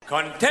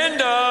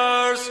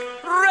Contenders,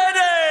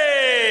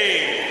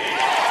 ready!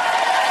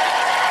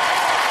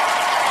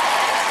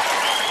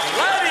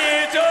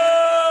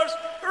 Gladiators,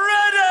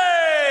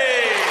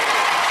 ready!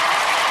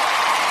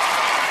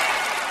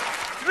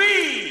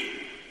 3,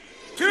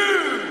 2,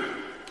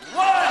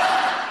 1,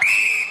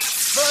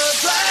 the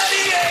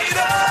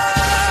Gladiators!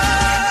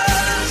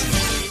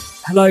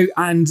 Hello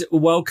and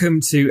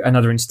welcome to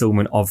another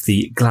instalment of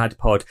the Glad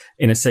Pod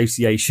in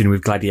association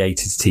with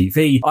Gladiators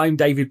TV. I'm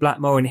David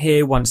Blackmore and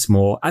here once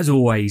more, as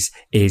always,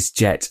 is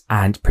Jet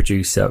and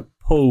producer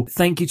Paul.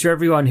 Thank you to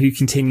everyone who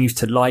continues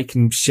to like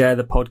and share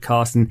the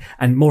podcast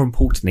and more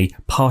importantly,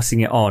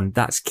 passing it on.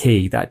 That's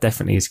key. That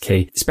definitely is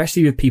key,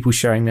 especially with people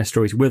sharing their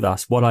stories with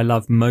us. What I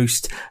love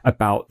most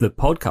about the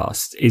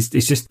podcast is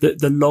just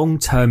the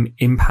long-term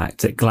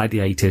impact that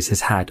Gladiators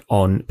has had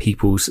on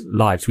people's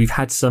lives. We've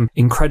had some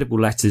incredible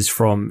letters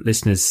from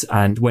listeners,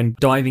 and when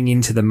diving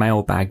into the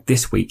mailbag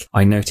this week,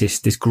 I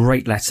noticed this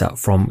great letter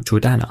from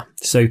Jordana.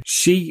 So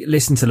she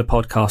listened to the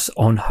podcast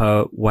on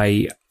her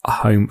way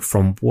home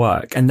from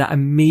work, and that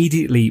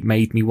immediately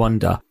made me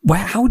wonder,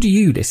 how do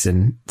you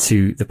listen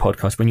to the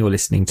podcast when you're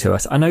listening to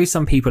us? I know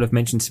some people have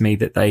mentioned to me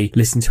that they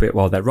listen to it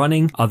while they're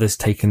running, others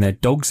taking their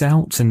dogs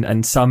out,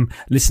 and some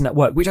listen at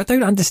work, which I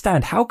don't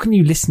understand. How can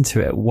you listen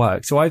to it at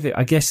work? So I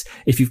guess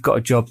if you've got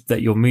a job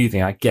that you're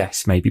moving, I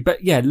guess maybe,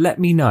 but yeah, let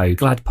me know.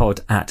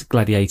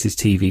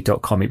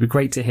 gladpod@gladiatorstv.com. It'd be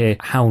great to hear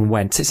how and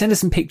when. So send us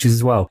some pictures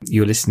as well.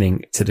 You're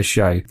listening to the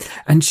show,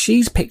 and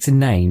she's picked a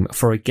name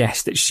for a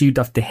guest that she'd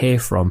love to hear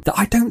from that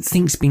I don't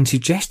think's been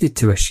suggested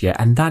to us yet,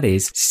 and that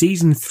is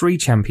season 3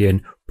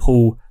 champion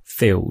Paul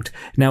Field.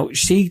 Now,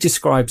 she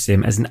describes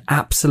him as an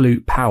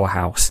absolute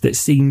powerhouse that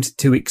seemed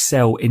to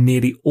excel in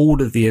nearly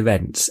all of the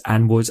events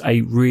and was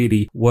a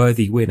really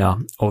worthy winner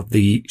of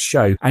the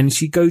show. And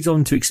she goes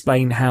on to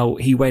explain how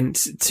he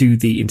went to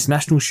the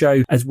international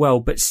show as well,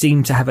 but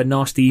seemed to have a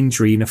nasty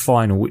injury in a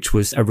final, which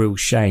was a real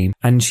shame.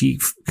 And she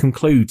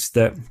concludes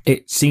that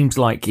it seems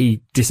like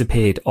he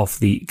disappeared off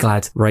the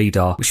Glad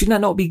radar. Shouldn't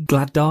that not be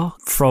Gladdar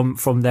from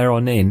there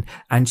on in?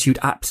 And she would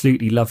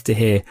absolutely love to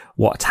hear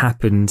what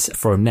happened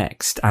for him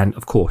next. And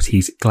of course,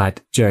 his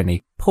Glad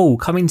journey. Paul,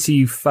 coming to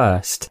you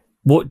first.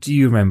 What do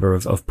you remember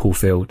of Paul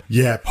Field?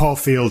 Yeah, Paul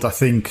Field, I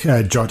think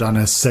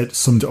Jordana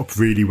summed it up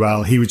really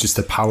well. He was just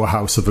a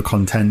powerhouse of a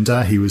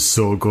contender. He was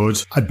so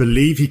good. I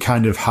believe he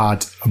kind of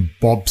had a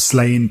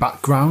bobsleighing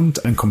background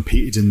and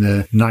competed in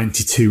the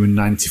 92 and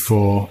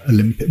 94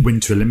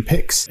 Winter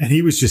Olympics. And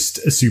he was just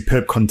a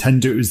superb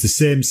contender. It was the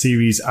same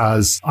series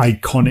as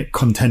iconic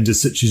contenders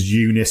such as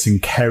Eunice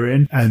and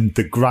Karen. And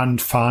the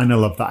grand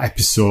final of that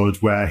episode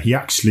where he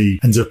actually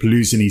ended up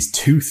losing his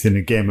tooth in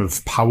a game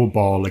of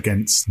Powerball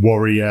against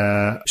Warrior,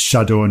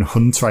 Shadow and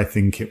Hunter, I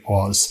think it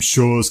was,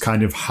 shows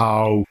kind of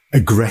how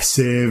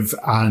aggressive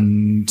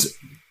and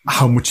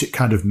how much it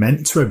kind of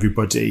meant to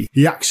everybody.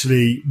 He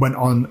actually went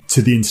on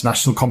to the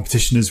international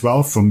competition as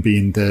well from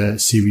being the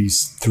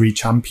Series 3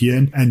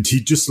 champion, and he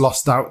just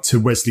lost out to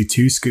Wesley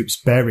Two Scoops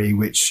Berry,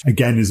 which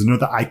again is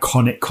another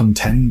iconic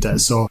contender.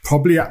 So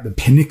probably at the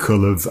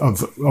pinnacle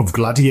of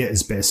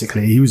gladiators,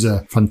 basically. He was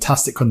a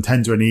fantastic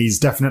contender, and he's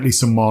definitely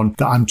someone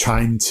that I'm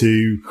trying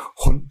to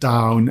hunt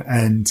down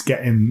and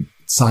get him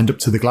signed up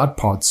to the Glad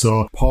Pod.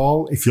 So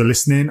Paul, if you're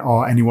listening,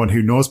 or anyone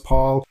who knows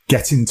Paul,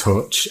 get in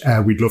touch.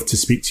 We'd love to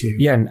speak to you.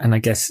 Yeah, and I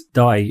guess,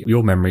 Di,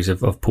 your memories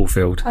of Paul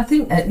Field. I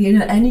think,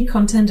 any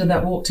contender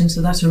that walked into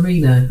that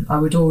arena, I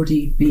would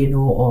already be in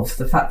awe of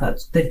the fact that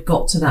they'd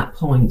got to that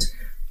point,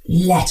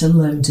 let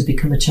alone to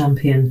become a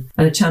champion.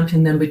 And a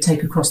champion then would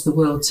take across the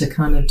world to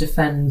kind of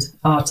defend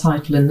our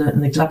title in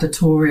the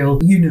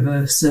gladiatorial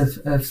universe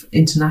of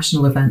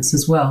international events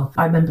as well.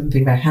 I remember him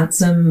being very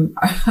handsome.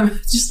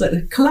 Just like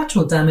the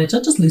collateral damage,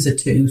 I'd just lose a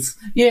tooth.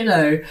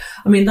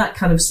 That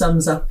kind of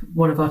sums up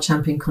one of our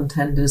champion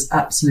contenders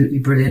absolutely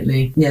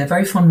brilliantly. Yeah,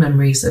 very fond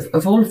memories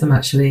of all of them,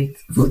 actually,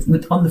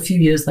 on the few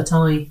years that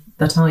I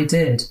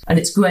did. And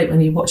it's great when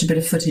you watch a bit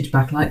of footage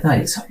back like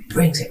that. It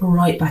brings it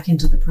right back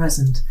into the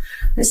present.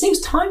 It seems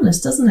timeless,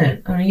 doesn't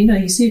it? I mean,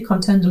 you see a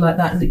contender like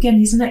that, and again,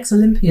 he's an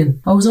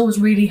ex-Olympian. I was always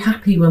really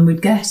happy when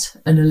we'd get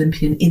an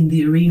Olympian in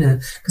the arena,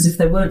 because if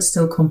they weren't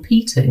still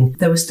competing,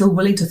 they were still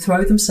willing to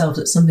throw themselves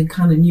at something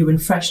kind of new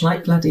and fresh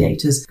like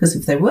gladiators, because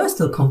if they were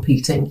still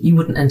competing, you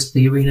wouldn't enter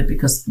the arena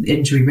because the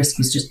injury risk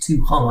was just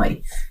too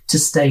high to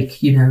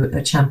stake,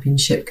 a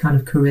championship kind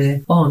of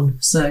career on.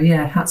 So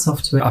yeah, hats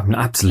off to it.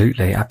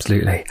 Absolutely.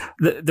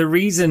 The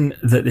reason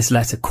that this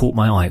letter caught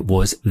my eye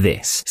was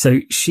this.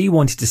 So she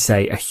wanted to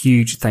say a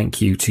huge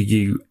thank you to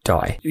you,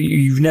 Di.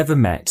 You've never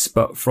met,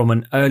 but from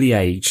an early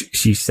age,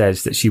 she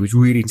says that she was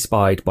really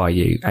inspired by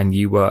you, and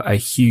you were a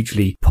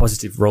hugely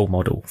positive role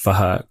model for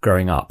her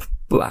growing up.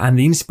 And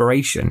the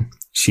inspiration,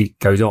 she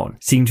goes on,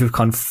 seemed to have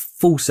come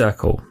full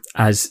circle,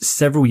 as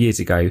several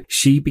years ago,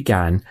 she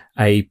began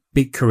a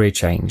big career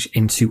change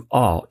into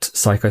art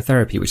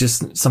psychotherapy, which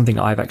is something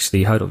I've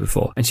actually heard of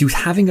before. And she was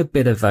having a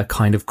bit of a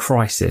kind of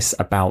crisis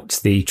about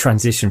the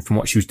transition from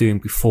what she was doing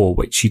before,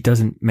 which she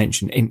doesn't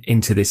mention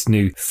into this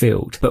new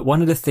field. But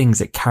one of the things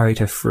that carried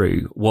her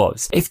through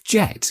was, if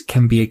Jet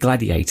can be a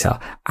gladiator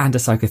and a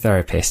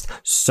psychotherapist,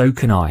 so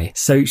can I.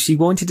 So she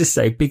wanted to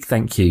say a big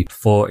thank you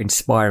for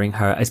inspiring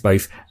her as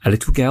both a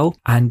little girl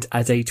and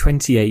as a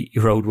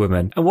 28-year-old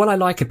woman. And what I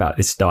like about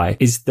this, Di,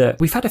 is that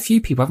we've had a few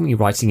people, haven't we,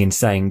 writing in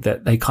saying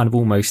that they kind of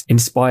almost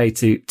inspired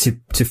to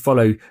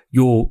follow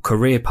your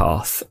career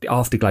path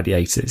after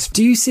Gladiators.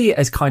 Do you see it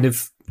as kind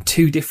of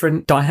two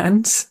different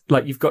Dianes?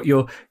 Like you've got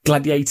your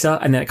Gladiator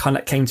and then it kind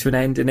of came to an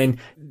end and then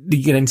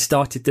you then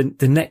started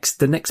the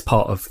next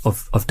part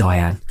of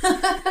Diane?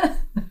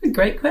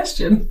 Great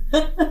question.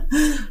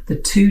 The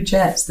two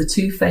Jets, the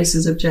two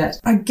faces of Jet.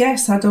 I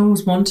guess I'd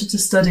always wanted to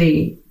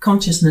study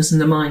consciousness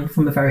and the mind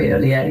from a very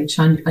early age.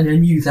 And I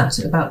knew that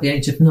at about the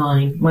age of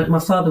 9. My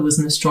father was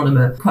an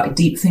astronomer, quite a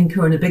deep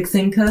thinker and a big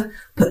thinker,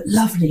 but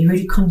lovely,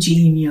 really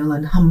congenial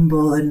and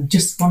humble and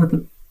just one of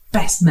the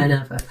best men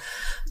ever.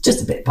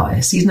 Just a bit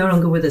biased. He's no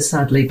longer with us,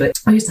 sadly, but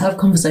I used to have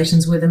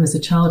conversations with him as a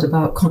child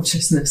about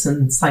consciousness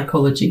and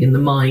psychology and the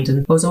mind,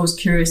 and I was always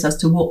curious as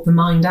to what the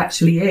mind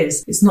actually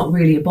is. It's not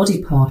really a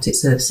body part,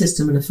 it's a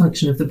system and a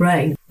function of the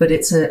brain, but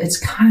it's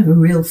kind of a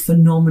real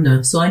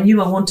phenomena. So I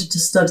knew I wanted to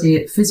study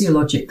it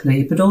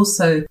physiologically, but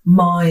also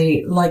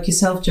like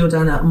yourself,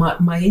 Jordana,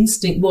 my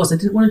instinct was I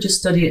didn't want to just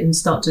study it and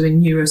start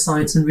doing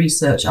neuroscience and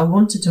research. I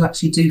wanted to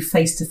actually do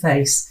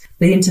face-to-face,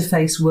 the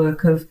interface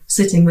work of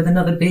sitting with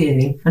another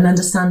being and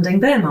understanding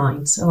their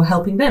minds, or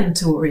helping them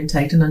to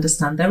orientate and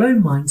understand their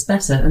own minds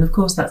better. And of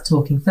course, that's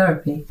talking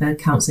therapy,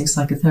 counselling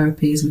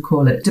psychotherapy, as we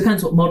call it.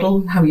 Depends what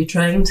model, how you're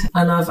trained.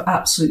 And I love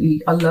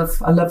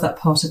that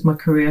part of my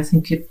career. I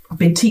think I've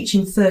been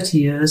teaching 30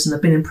 years and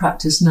I've been in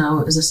practice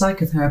now as a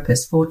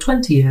psychotherapist for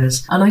 20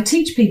 years. And I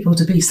teach people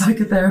to be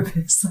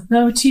psychotherapists. I'm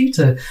now a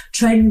tutor,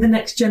 training the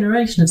next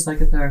generation of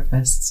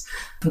psychotherapists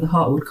for the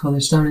Hartwood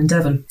College down in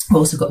Devon. I've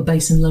also got a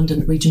base in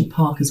London at Regent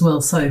Park as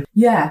well. So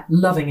yeah,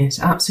 loving it,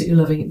 absolutely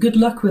loving it. Good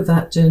luck with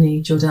that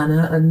journey,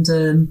 Jordana. And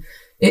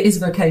it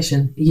is a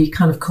vocation. You're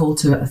kind of called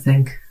to it, I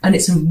think. And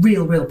it's a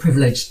real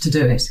privilege to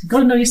do it. You've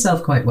got to know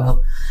yourself quite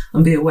well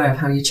and be aware of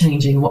how you're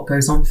changing and what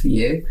goes on for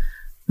you.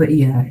 But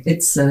yeah,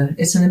 it's an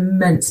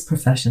immense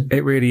profession.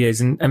 It really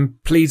is. And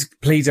please,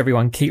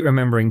 everyone, keep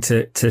remembering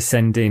to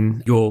send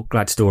in your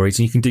Glad stories.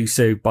 And you can do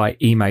so by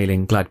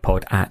emailing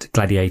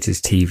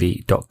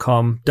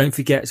gladpod@gladiatorstv.com. Don't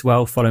forget as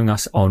well, following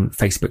us on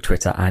Facebook,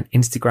 Twitter and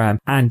Instagram.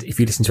 And if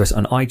you listen to us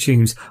on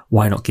iTunes,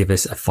 why not give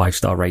us a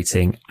 5-star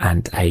rating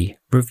and a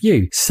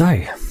review?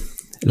 So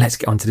let's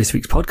get on to this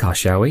week's podcast,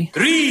 shall we?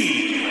 3,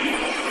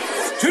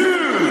 2,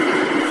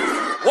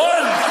 1.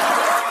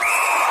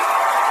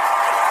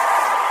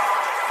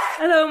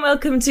 Hello and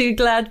welcome to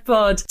Glad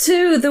Pod.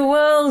 To the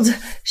world,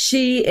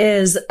 she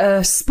is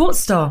a sports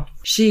star.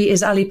 She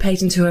is Ali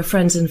Payton to her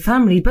friends and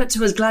family, but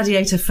to us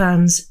Gladiator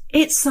fans,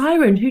 it's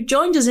Siren, who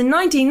joined us in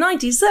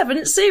 1997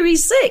 at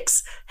Series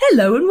 6.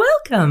 Hello and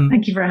welcome.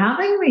 Thank you for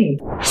having me.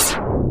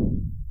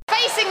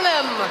 Facing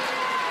them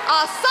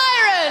are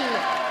Siren,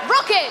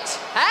 Rocket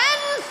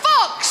and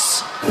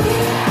Fox.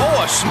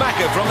 Oh, a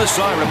smacker from the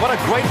Siren. What a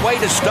great way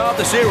to start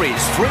the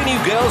series. 3 new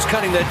girls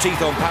cutting their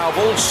teeth on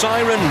Powerball,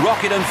 Siren,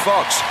 Rocket and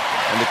Fox.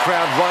 And the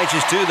crowd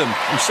rises to them,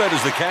 and so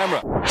does the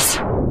camera.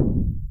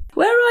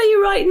 Where are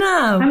you right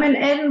now? I'm in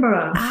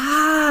Edinburgh.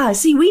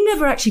 See, we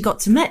never actually got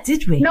to meet,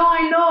 did we? No,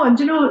 I know. And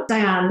do you know,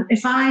 Diane,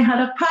 if I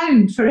had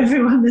 £1 for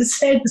everyone that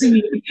said to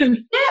me, it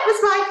was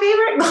my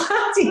favourite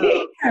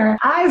Gladiator,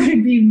 I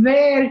would be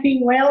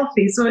very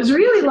wealthy. So it's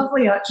really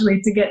lovely,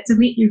 actually, to get to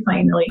meet you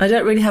finally. I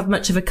don't really have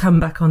much of a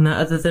comeback on that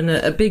other than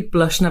a big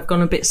blush, and I've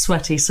gone a bit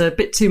sweaty, so a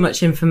bit too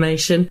much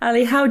information.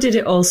 Ali, how did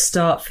it all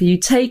start for you?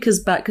 Take us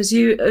back, because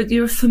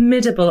you're a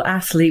formidable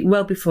athlete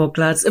well before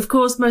Glads. Of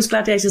course, most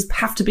gladiators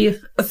have to be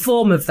a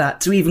form of that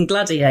to even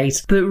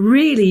gladiate, but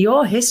really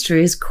your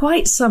history is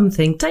quite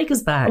something. Take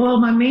us back. Well,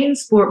 my main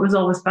sport was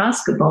always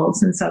basketball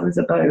since I was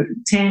about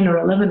 10 or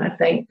 11, I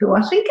think. Though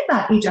I think at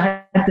that age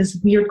I had this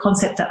weird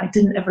concept that I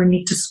didn't ever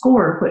need to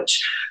score,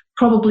 which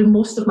probably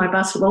most of my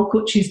basketball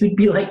coaches would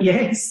be like,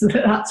 yes,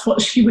 that's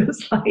what she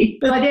was like.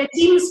 But I did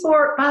team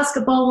sport,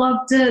 basketball,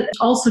 loved it.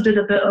 Also did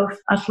a bit of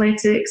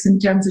athletics in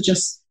terms of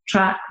just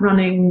track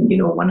running,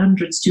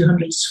 100s,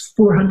 200s,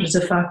 400s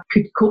if I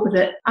could cope with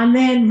it. And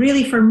then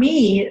really for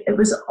me, it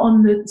was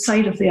on the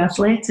side of the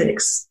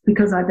athletics,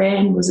 because I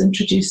then was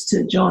introduced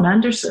to John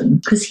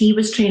Anderson because he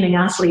was training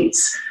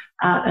athletes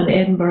at an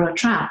Edinburgh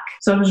track.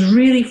 So I was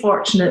really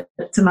fortunate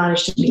to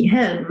manage to meet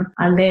him.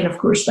 And then, of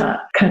course,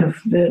 that kind of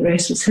the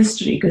rest was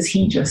history, because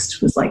he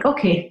just was like,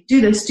 okay, do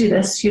this.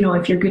 If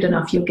you're good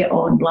enough, you'll get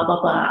on, blah,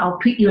 blah, blah. I'll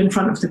put you in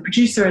front of the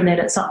producer and then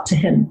it's up to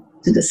him.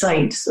 to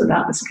decide. So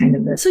that was kind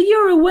of So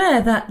you're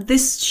aware that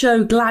this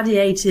show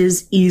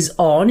Gladiators is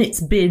on,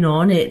 it's been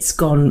on, it's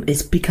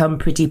become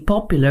pretty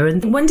popular.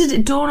 And when did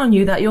it dawn on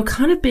you that you're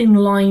kind of being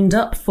lined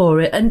up for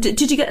it? And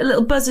did you get a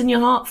little buzz in your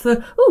heart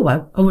for,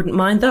 I wouldn't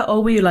mind that?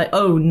 Or were you like,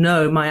 oh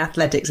no, my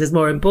athletics is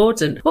more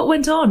important? What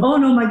went on? Oh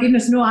no, my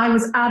goodness, no, I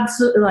was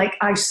absolutely like,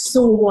 I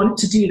so want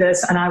to do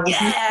this, and I will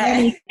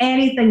do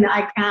anything that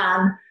I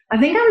can. I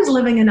think I was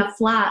living in a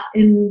flat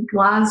in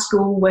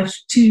Glasgow with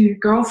two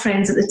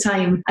girlfriends at the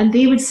time, and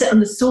they would sit on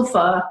the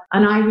sofa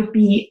and I would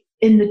be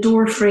in the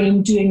door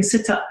frame doing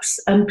sit-ups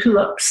and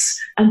pull-ups,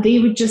 and they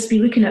would just be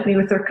looking at me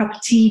with their cup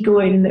of tea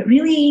going,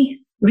 really,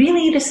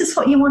 this is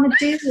what you want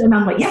to do? And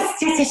I'm like, yes.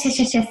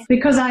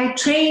 Because I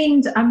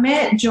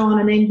met John,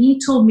 and then he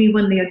told me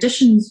when the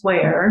auditions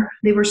were,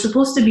 they were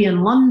supposed to be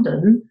in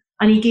London,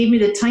 and he gave me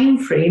the time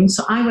frame.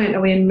 So I went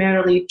away and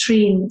merrily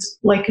trained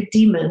like a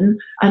demon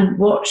and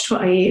watched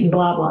what I ate and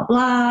blah, blah,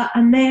 blah.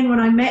 And then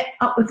when I met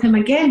up with him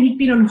again, he'd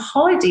been on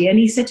holiday, and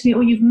he said to me, oh,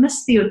 you've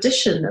missed the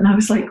audition. And I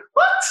was like,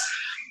 what?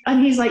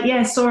 And he's like,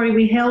 yeah, sorry,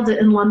 we held it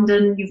in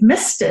London. You've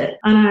missed it.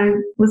 And I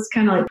was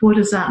kind of like, what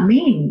does that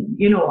mean?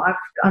 You know,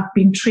 I've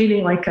been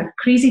training like a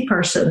crazy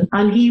person.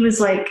 And he was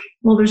like,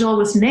 well, there's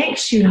always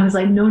next year. And I was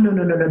like, no,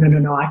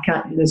 I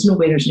can't. There's no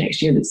way there's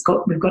next year.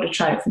 We've got to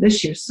try it for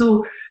this year.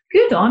 So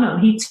good on him.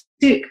 He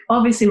took,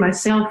 obviously,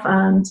 myself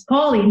and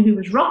Pauline, who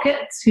was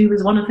Rocket, who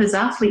was one of his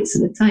athletes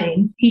at the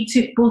time. He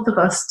took both of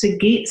us to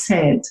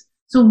Gateshead.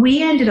 So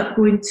we ended up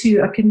going to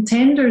a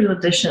Contenders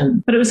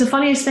audition. But it was the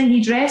funniest thing.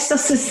 He dressed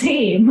us the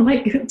same,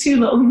 like two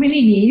little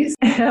mini-me's.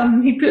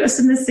 He put us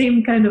in the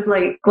same kind of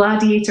like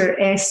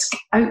gladiator-esque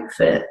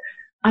outfit.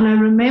 And I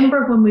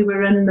remember when we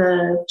were in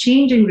the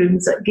changing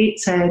rooms at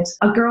Gateshead,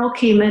 a girl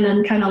came in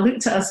and kind of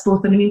looked at us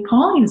both. And I mean,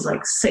 Pauline's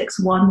like 6'1",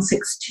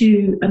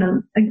 6'2", and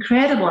an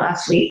incredible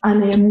athlete.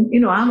 And then, you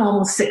know, I'm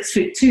almost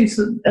 6'2".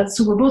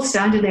 So we're both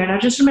standing there. And I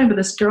just remember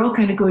this girl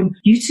kind of going,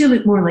 you two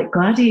look more like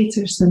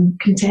gladiators than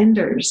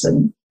contenders.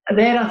 And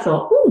then I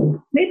thought,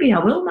 maybe I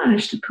will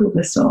manage to pull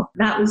this off.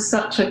 That was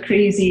such a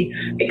crazy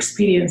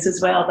experience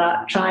as well,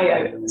 that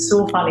tryout.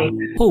 So funny.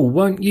 Paul,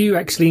 weren't you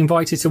actually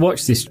invited to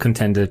watch this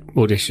Contender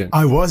audition?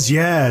 I was,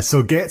 yeah.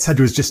 So Gateshead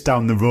was just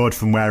down the road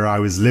from where I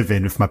was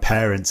living with my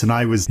parents, and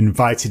I was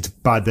invited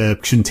by the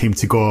production team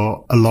to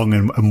go along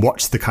and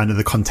watch the kind of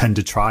the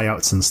Contender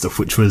tryouts and stuff,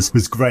 which was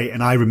great.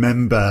 And I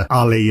remember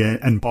Ali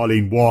and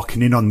Pauline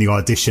walking in on the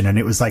audition, and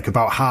it was like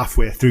about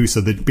halfway through,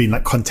 so there'd been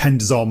like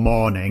contenders all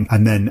morning,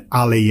 and then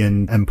Ali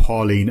and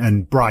Pauline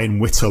and Brian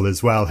Whittle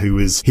as well,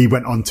 he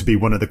went on to be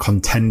one of the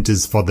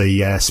contenders for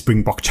the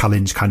Springbok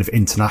Challenge kind of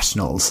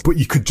internationals. But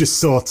you could just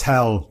so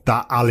tell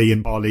that Ali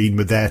and Pauline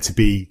were there to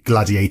be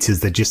gladiators.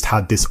 They just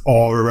had this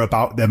aura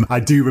about them. I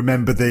do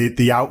remember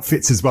the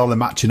outfits as well, the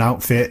matching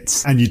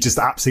outfits, and you just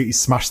absolutely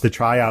smashed the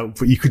tryout.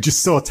 But you could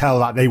just so tell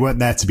that they weren't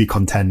there to be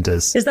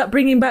contenders. Is that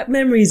bringing back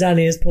memories,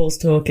 Annie, as Paul's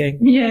talking?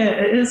 Yeah,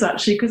 it is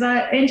actually, because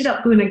I ended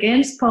up going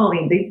against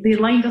Pauline. They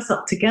lined us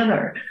up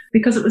together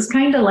because it was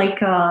kind of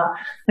like a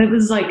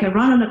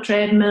run on a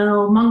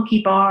treadmill,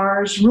 monkey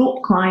bars,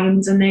 rope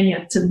climbs, and then you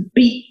had to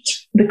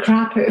beat the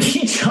crap out of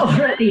each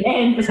other at the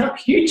end with a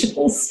huge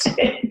old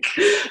stick.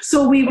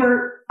 So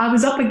I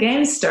was up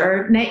against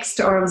her,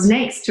 I was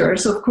next to her.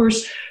 So of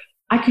course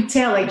I could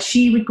tell like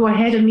she would go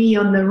ahead of me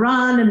on the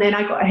run, and then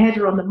I got ahead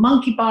of her on the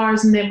monkey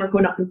bars, and then we're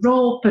going up the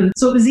rope. And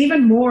so it was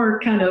even more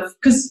kind of,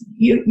 because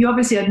you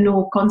obviously had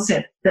no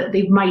concept that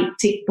they might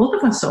take both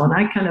of us on.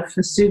 I kind of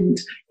assumed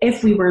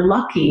if we were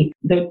lucky,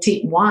 they'd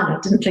take one. I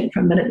didn't think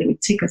for a minute they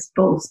would take us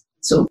both.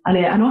 So,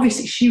 and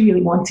obviously she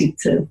really wanted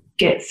to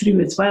get through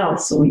as well.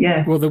 So,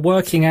 yeah. Well, the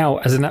working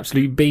out as an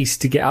absolute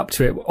beast to get up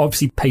to it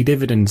obviously pay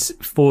dividends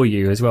for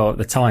you as well at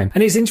the time.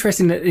 And it's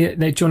interesting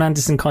that John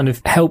Anderson kind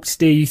of helped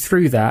steer you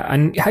through that.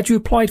 And had you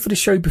applied for the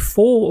show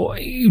before?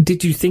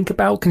 Did you think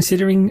about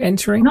considering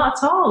entering? Not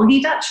at all.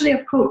 He'd actually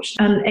approached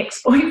an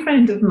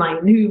ex-boyfriend of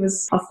mine who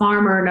was a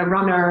farmer and a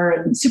runner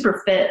and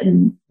super fit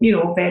and, you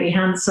know, very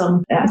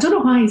handsome. I don't know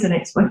why he's an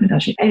ex-boyfriend,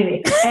 actually.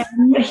 Anyway,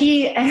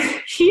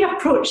 he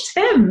approached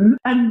him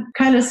and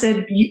kind of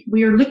said,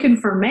 we're looking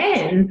for men.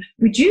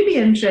 Would you be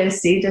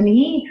interested? And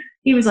he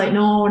was like,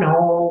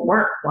 no,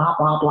 work, blah,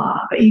 blah,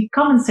 blah. But he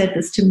come and said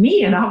this to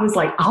me, and I was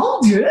like,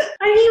 I'll do it.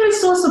 And he was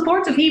so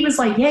supportive. He was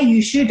like, yeah,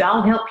 you should.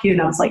 I'll help you.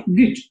 And I was like,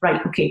 good,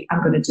 right, okay,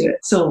 I'm going to do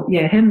it. So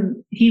yeah,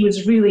 he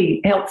was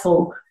really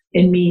helpful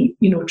in me,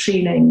 you know,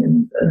 training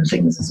and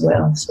things as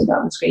well. So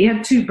that was great. He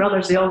had two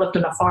brothers. They all lived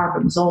on a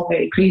farm. It was all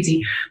very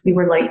crazy. We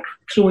were like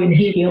throwing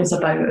hay bales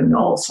about and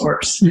all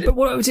sorts. But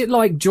what was it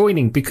like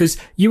joining? Because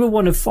you were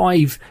one of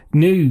 5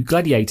 new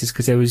gladiators,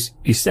 because there was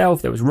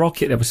yourself, there was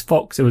Rocket, there was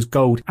Fox, there was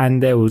Gold,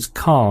 and there was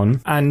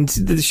Khan. And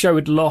the show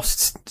had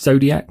lost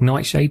Zodiac,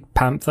 Nightshade,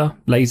 Panther,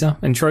 Laser,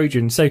 and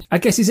Trojan. So I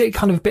guess, is it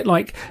kind of a bit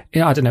like,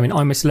 I don't know, in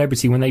I'm a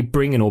Celebrity when they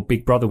bring in, or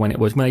Big Brother when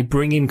they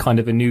bring in kind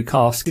of a new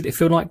cast, did it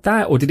feel like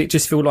that? Or did it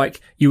just feel like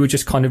you were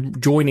just kind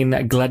of joining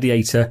that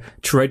gladiator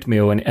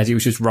treadmill and as it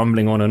was just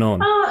rumbling on and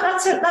on? Oh,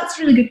 that's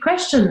a really good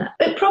question.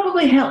 It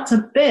probably helped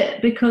a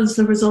bit because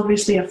there was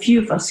obviously a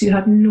few of us who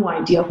had no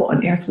idea what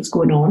on earth was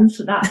going on.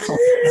 So that's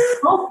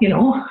all, you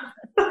know.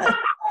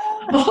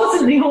 I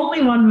wasn't the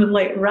only one with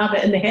like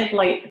rabbit in the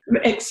headlight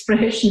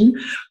expression,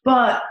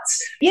 but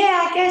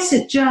yeah, I guess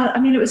it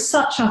was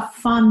such a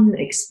fun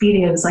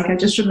experience. Like I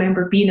just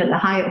remember being at the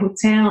Hyatt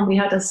Hotel and we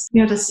had a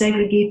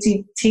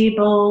segregated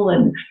table,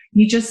 and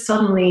you just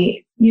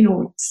suddenly, you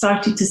know,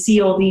 started to see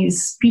all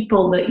these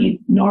people that you'd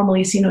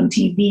normally seen on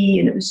TV,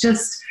 and it was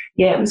just,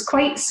 yeah, it was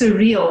quite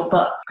surreal,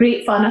 but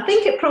great fun. I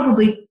think it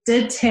probably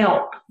did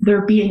help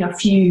there being a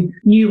few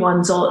new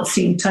ones all at the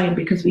same time,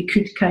 because we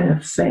could kind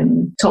of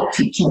talk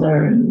to each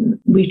other, and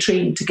we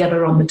trained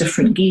together on the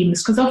different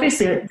games. Because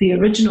obviously the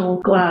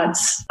original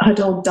Glads had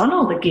all done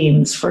all the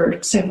games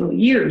for several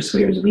years,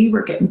 whereas we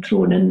were getting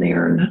thrown in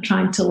there and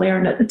trying to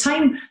learn. At the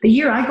time, the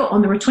year I got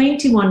on, there were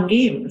 21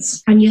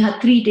 games, and you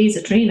had 3 days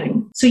of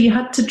training. So you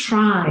had to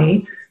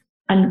try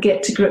and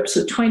get to grips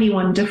with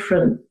 21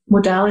 different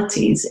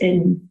modalities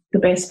in the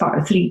best part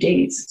of 3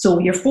 days. So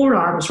your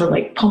forearms were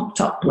like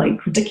pumped up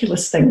like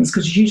ridiculous things,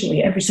 because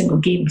usually every single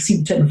game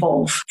seemed to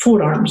involve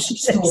forearms.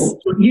 So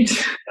you,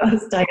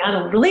 as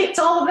Diana, relate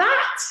to all of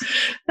that.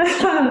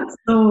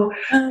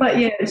 But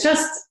yeah,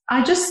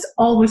 I just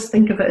always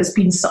think of it as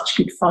being such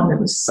good fun. It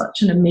was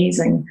such an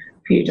amazing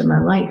period of my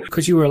life.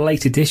 Because you were a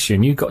late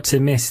addition, you got to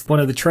miss one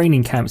of the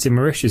training camps in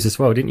Mauritius as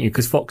well, didn't you?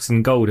 Because Fox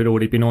and Gold had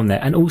already been on there,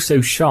 and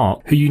also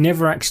Shark, who you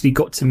never actually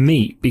got to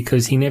meet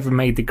because he never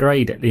made the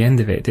grade at the end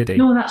of it, did he?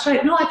 No, that's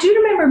right. No, I do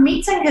remember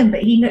meeting him,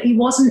 but he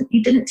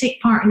didn't take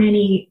part in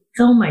any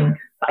filming.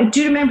 But I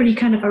do remember he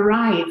kind of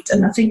arrived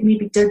and I think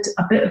maybe did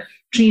a bit of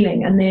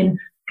training and then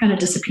kind of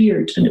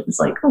disappeared, and it was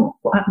like, oh,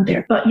 what happened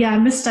there? But yeah, I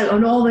missed out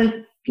on all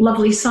the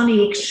lovely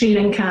sunny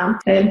training camp,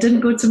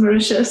 didn't go to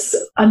Mauritius,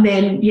 and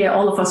then yeah,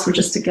 all of us were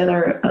just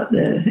together at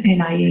the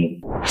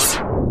NIA.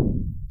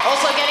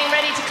 Also getting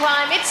ready to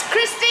climb, it's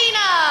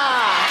Christina!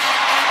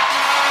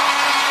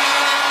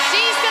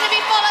 She's going to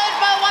be followed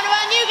by one of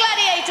our new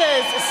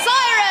gladiators,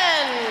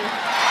 Siren!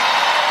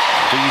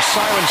 The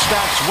Siren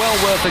stats well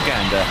worth a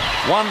gander.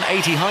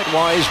 180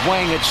 height-wise,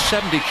 weighing at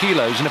 70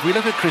 kilos, and if we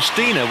look at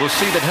Christina, we'll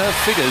see that her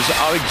figures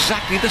are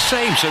exactly the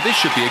same, so this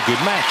should be a good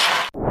match.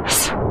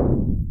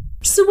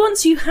 So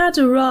once you had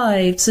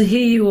arrived, so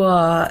here you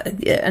are,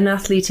 an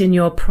athlete in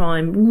your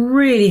prime,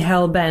 really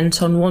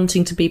hell-bent on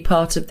wanting to be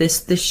part of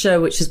this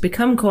show, which has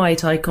become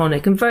quite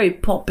iconic and very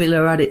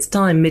popular at its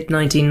time,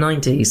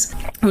 mid-1990s.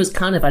 It was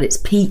kind of at its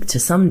peak to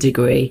some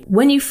degree.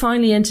 When you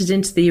finally entered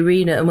into the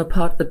arena and were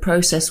part of the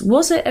process,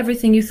 was it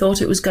everything you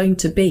thought it was going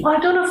to be? Well, I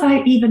don't know if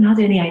I even had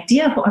any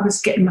idea what I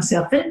was getting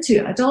myself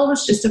into. I'd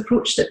always just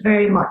approached it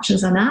very much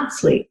as an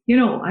athlete. You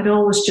know, I'd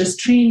always just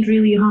trained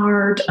really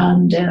hard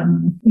and,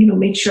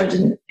 made sure I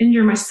didn't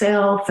injure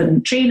myself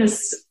and train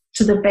as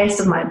to the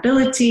best of my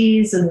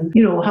abilities and,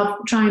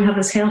 try and have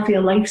as healthy a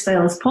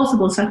lifestyle as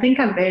possible. So I think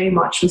I very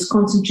much was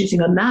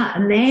concentrating on that.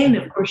 And then,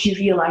 of course, you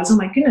realise, oh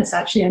my goodness,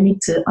 actually, I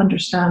need to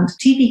understand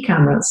TV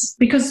cameras.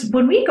 Because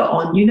when we got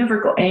on, you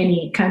never got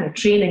any kind of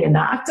training in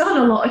that. I've done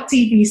a lot of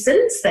TV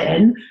since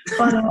then.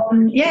 But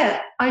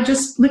I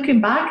just,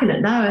 looking back at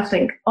it now, I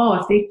think,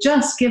 if they'd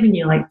just given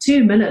you like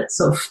 2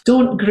 minutes of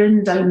don't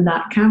grin down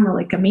that camera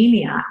like a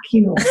maniac,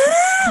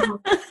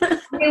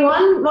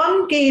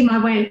 One game I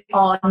went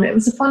on, it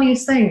was the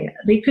funniest thing.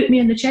 They put me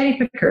in the cherry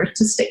picker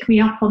to stick me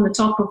up on the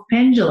top of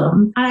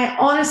Pendulum. And I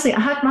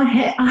had my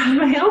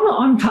helmet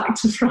on back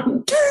to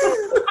front.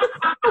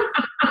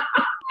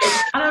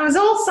 And I was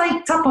all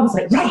psyched up. I was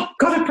like, right,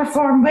 got to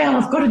perform well.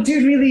 I've got to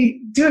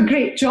do a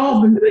great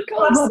job and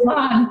blah, blah,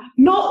 blah, and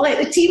not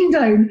let the team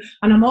down.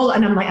 And I'm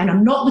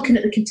not looking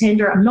at the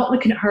contender. I'm not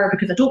looking at her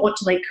because I don't want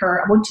to like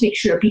her. I want to make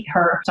sure I beat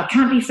her. So I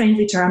can't be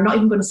friendly to her. I'm not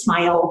even going to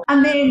smile.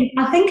 And then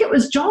I think it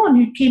was John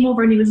who came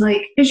over and he was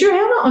like, is your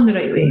helmet on the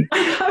right way?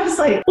 I was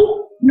like,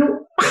 oh,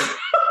 no.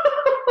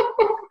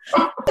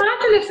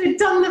 Imagine if they'd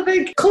done the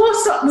big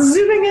close-up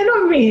zooming in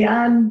on me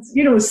and,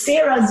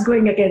 Sarah's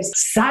going against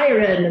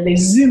Siren and they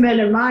zoom in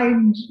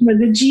and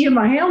the G of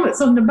my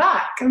helmet's on the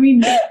back. I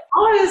mean,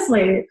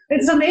 honestly,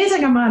 it's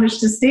amazing I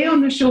managed to stay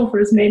on the show for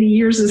as many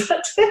years as I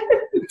did.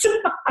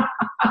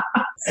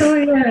 So,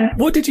 yeah.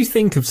 What did you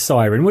think of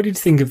Siren? What did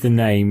you think of the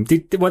name?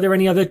 Were there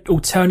any other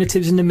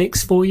alternatives in the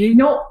mix for you?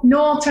 No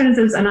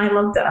alternatives, and I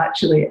loved it,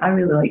 actually. I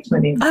really liked my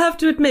name. I have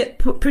to admit,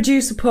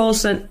 producer Paul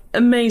sent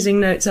amazing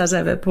notes as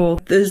ever, Paul.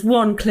 There's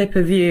one clip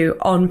of you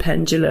on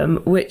Pendulum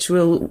which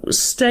will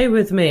stay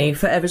with me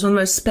forever. It's one of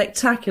the most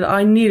spectacular.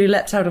 I nearly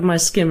leapt out of my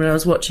skin when I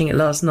was watching it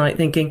last night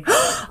thinking,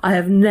 I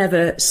have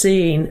never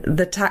seen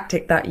the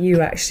tactic that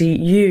you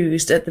actually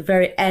used at the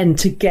very end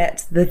to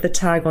get the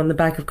tag on the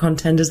back of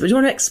contenders. But do you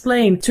want to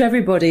explain to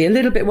everybody a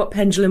little bit what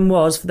Pendulum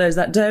was for those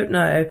that don't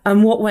know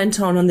and what went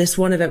on this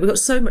one event? We've got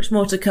so much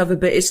more to cover,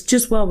 but it's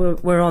just while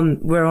we're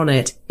on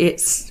it,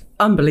 it's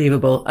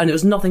unbelievable. And it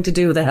was nothing to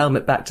do with the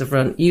helmet back to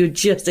front. You're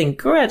just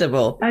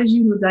incredible. As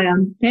you know,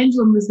 Diane,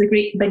 pendulum was the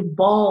great big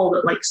ball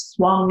that like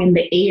swung in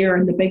the air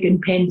and the big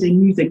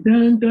impending music.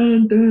 Dun,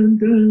 dun, dun,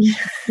 dun.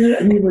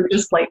 And we were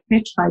just like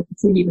petrified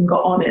before we even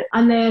got on it.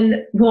 And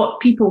then what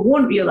people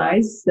won't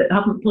realise that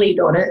haven't played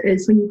on it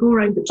is when you go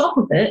around the top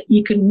of it,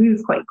 you can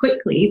move quite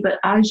quickly. But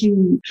as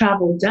you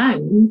travel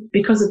down,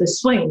 because of the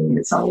swing,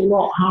 it's a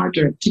lot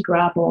harder to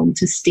grab on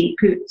to stay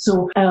put.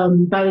 So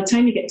by the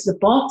time you get to the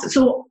bottom,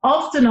 so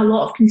often a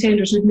lot of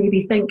contenders would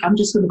maybe think, I'm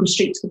just going to go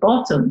straight to the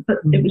bottom. But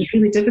it was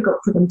really difficult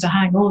for them to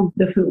hang on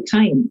the full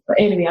time. But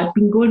anyway, I'd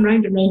been going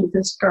round and round with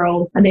this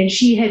girl, and then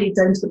she headed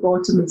down to the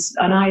bottom,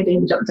 and I had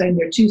ended up down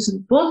there too. So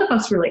both of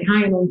us were like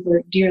hanging on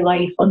for dear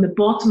life on the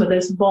bottom of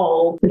this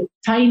ball. The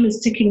time is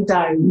ticking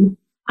down,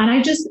 and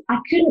I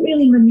couldn't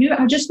really maneuver.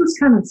 I just was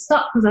kind of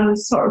stuck because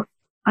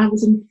I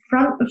was in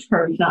front of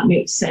her, if that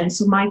makes sense.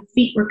 So my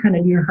feet were kind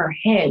of near her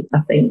head,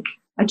 I think.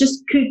 I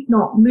just could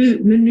not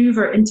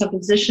maneuver into a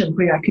position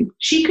where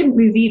she couldn't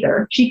move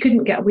either. She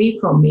couldn't get away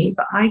from me,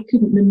 but I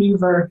couldn't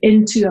maneuver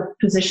into a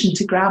position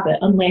to grab it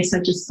unless I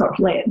just sort of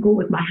let it go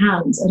with my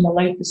hands and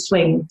allowed the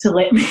swing to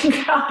let me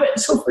grab it.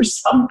 So for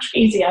some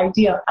crazy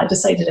idea, I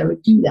decided I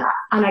would do that.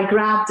 And I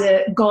grabbed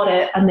it, got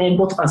it, and then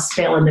both of us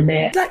fell in the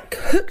net. That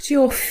hooked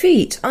your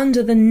feet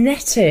under the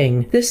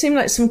netting. There seemed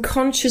like some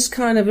conscious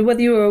kind of,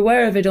 whether you were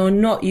aware of it or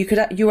not, you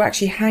were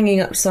actually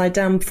hanging upside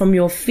down from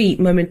your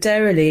feet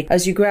momentarily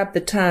as you grabbed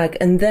the tag,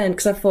 and then,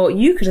 because I thought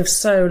you could have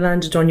so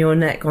landed on your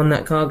neck on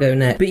that cargo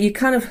net, but you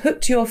kind of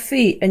hooked your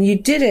feet and you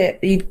did it.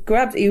 You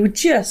grabbed it.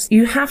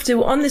 You have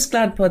to, on this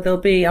Glad Pod, there'll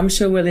be, I'm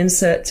sure we'll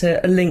insert a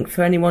link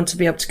for anyone to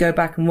be able to go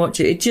back and watch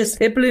it.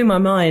 It blew my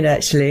mind,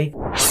 actually.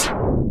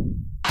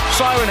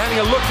 Siren having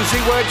a look to see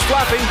where it's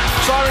flapping.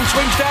 Siren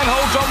swings down,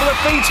 holds on with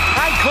her feet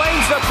and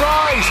claims the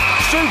prize.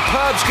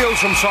 Superb skills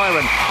from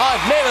Siren.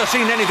 I've never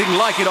seen anything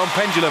like it on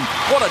pendulum.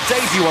 What a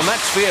debut on that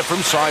sphere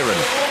from Siren.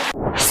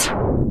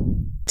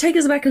 Take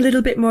us back a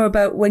little bit more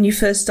about when you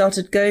first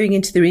started going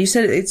into you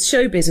said it's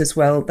showbiz as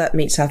well, that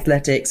meets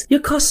athletics. Your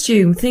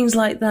costume, things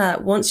like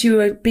that, once you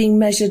were being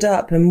measured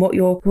up and what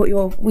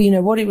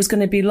it was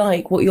going to be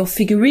like, what your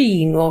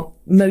figurine or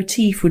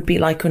motif would be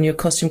like on your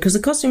costume, because the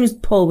costumes,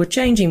 Paul, were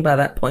changing by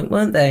that point,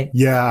 weren't they?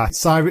 Yeah,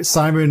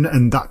 Siren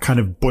and that kind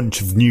of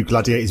bunch of new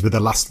gladiators were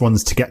the last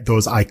ones to get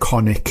those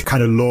iconic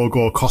kind of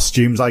logo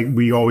costumes. Like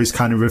we always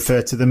kind of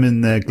refer to them in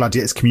the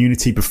gladiators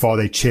community before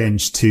they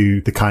changed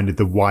to the kind of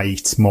the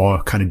white,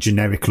 more kind of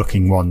generic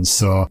looking ones.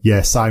 So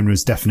yeah, Siren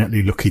was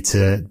definitely lucky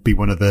to be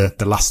one of the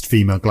last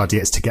female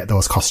gladiators to get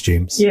those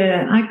costumes.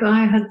 Yeah,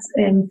 I had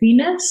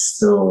Venus,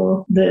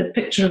 so the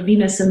picture of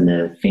Venus in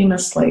the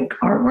famous like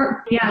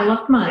artwork. Yeah, I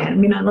loved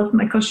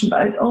my costume,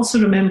 but I also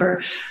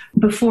remember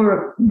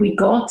before we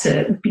got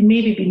it,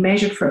 maybe being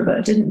measured for it, but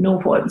I didn't know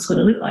what it was going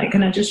to look like.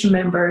 And I just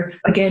remember,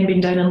 again, being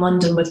down in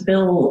London with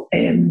Bill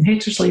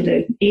Hattersley,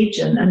 the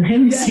agent, and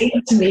him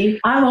saying to me,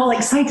 I'm all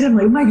excited. I'm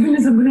like, oh my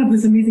goodness, I'm going to have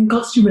this amazing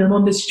costume and I'm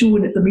on this show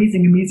and it's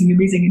amazing, amazing,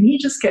 amazing. And he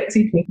just kept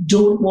saying to me,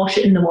 don't wash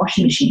it in the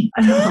washing machine.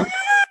 And I'm like,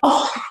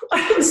 oh,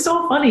 it was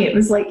so funny. It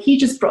was like he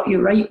just brought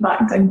you right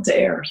back down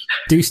to earth.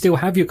 Do you still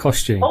have your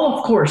costume? Oh,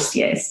 of course,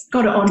 yes.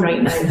 Got it on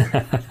right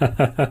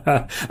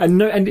now.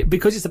 and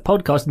because it's a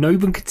podcast, no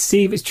one can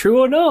see if it's true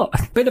or not.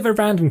 A bit of a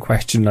random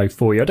question though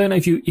for you. I don't know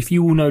if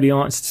you all know the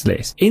answer to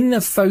this. In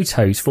the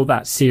photos for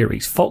that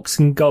series, Fox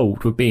and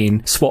Gold were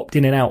being swapped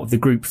in and out of the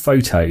group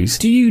photos.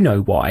 Do you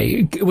know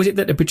why? Was it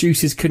that the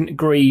producers couldn't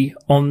agree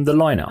on the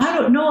lineup? I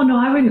don't know. No,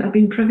 I wouldn't have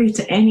been privy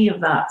to any of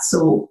that.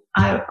 So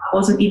I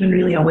wasn't even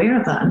really aware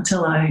of that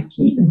until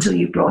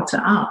you brought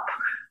it up.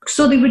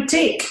 So they would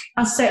take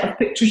a set of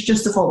pictures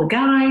just of all the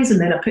guys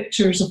and then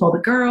pictures of all the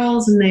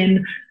girls, and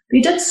then they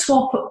did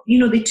swap,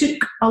 they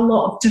took a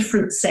lot of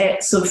different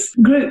sets of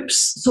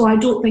groups. So I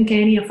don't think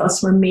any of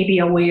us were maybe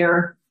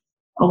aware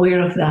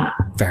of that.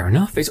 Fair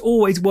enough. It's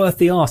always worth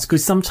the ask,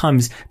 because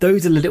sometimes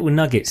those are the little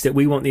nuggets that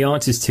we want the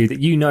answers to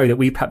that that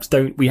we perhaps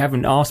we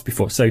haven't asked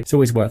before. So it's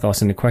always worth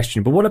asking the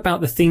question. But what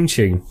about the theme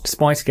tune,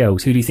 Spice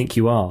Girls? Who do you think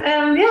you are?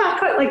 Yeah, I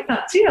quite like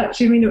that too,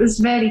 actually. I mean, it was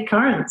very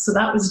current, so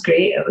that was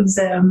great. It was,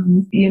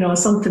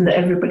 something that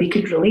everybody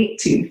could relate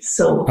to.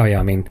 So. Oh yeah,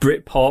 I mean,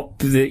 Britpop,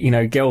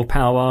 girl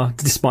power,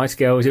 the Spice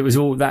Girls. It was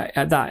all that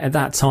at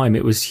that time.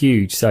 It was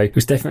huge. So it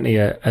was definitely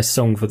a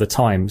song for the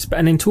times.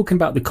 And then talking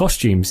about the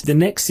costumes, the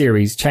next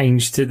series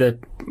changed to the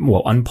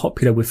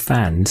unpopular with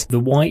fans, the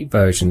white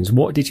versions.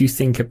 What did you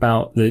think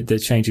about the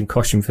change in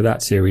costume for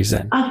that series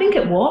then? I think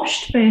it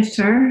washed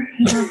better.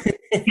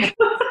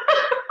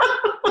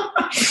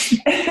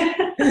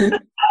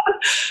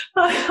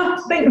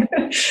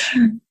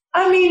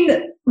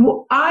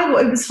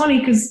 It was funny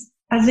because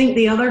I think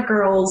the other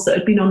girls that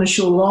had been on the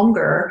show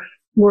longer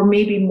were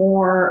maybe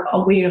more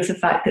aware of the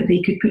fact that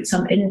they could put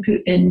some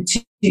input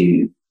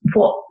into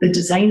what the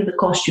design of the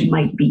costume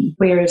might be.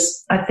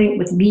 Whereas I think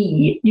with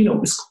me, it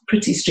was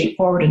pretty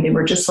straightforward, and they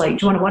were just like,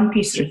 do you want a one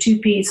piece or a two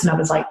piece? And I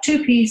was like,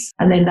 two piece.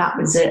 And then that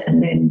was it.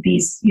 And then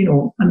these, you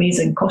know,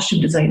 amazing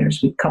costume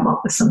designers would come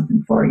up with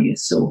something for you.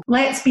 So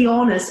let's be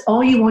honest,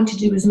 all you want to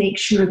do is make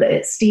sure that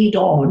it stayed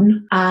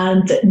on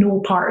and that no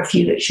part of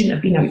you that shouldn't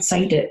have been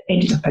outside it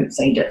ended up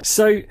outside it.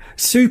 So,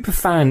 super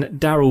fan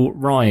Daryl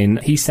Ryan,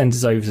 he sends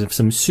us over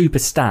some super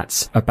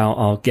stats about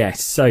our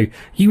guests. So,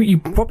 you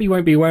probably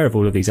won't be aware of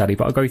all of these, Ali,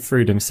 but I'll go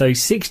through them. So,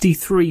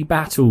 63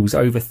 battles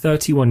over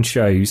 31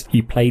 shows.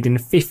 He played in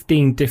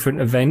 15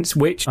 different events,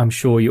 which I'm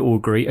sure you all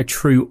agree, a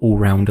true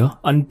all-rounder.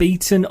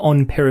 Unbeaten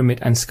on Pyramid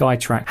and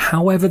Skytrack.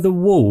 However, the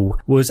Wall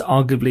was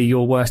arguably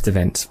your worst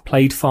event.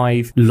 Played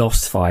 5,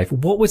 lost 5.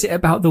 What was it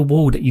about the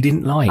Wall that you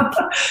didn't like?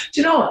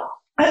 Do you know what?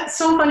 It's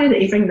so funny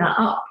that you bring that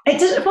up.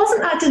 It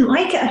wasn't that I didn't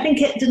like it. I think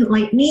it didn't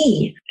like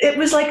me. It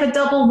was like a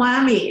double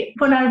whammy.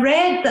 When I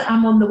read that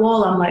I'm on the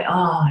wall, I'm like,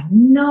 oh,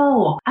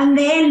 no. And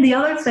then the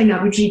other thing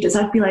I would read is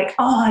I'd be like,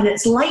 oh, and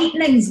it's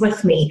Lightning's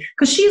with me.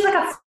 Because she's like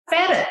a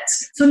ferret.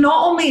 So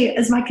not only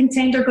is my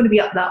contender going to be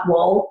up that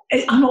wall,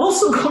 I'm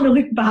also going to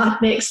look bad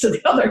next to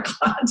the other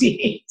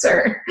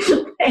gladiator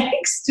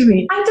next to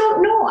me. I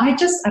don't know. I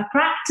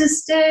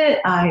practiced it.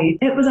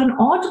 It was an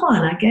odd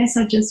one. I guess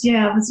I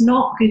was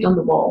not good on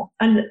the wall.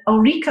 And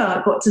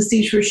Ulrika got to a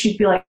stage where she'd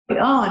be like,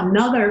 oh,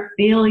 another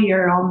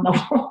failure on the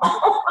wall.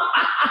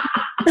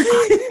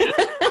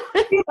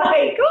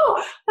 Like,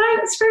 oh,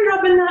 thanks for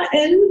rubbing that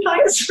in.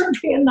 Thanks for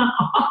bringing that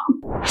up.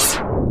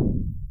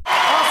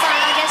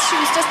 She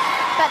was just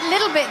that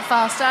little bit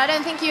faster. I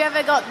don't think you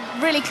ever got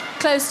really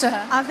close to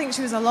her. I think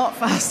she was a lot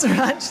faster,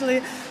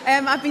 actually.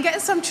 I've been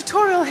getting some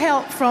tutorial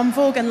help from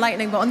Vogue and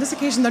Lightning, but on this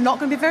occasion they're not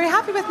going to be very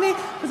happy with me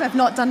because I've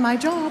not done my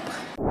job.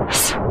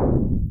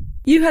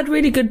 You had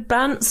really good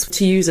bants,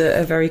 to use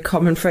a very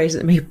common phrase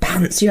at me,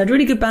 bants. You had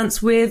really good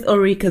bants with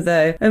Ulrika,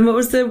 though. And what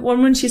was the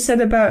one when she said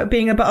about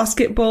being a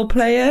basketball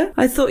player?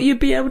 I thought you'd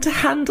be able to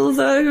handle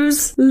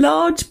those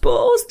large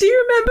balls. Do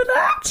you remember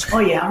that? Oh,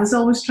 yeah. I was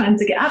always trying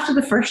to get... After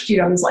the first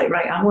year, I was like,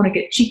 right, I want to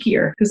get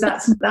cheekier because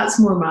that's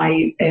more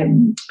my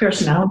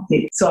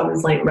personality. So I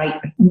was like, right,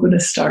 I'm going to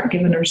start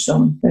giving her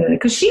some...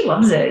 Because she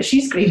loves it.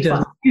 She's great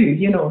fun too,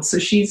 you know, so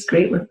she's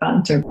great with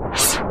banter.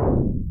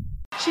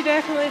 She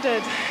definitely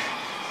did.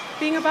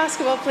 Being a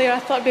basketball player, I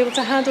thought I'd be able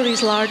to handle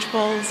these large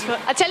balls. But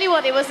I tell you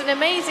what, it was an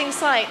amazing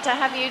sight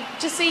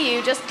to see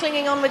you just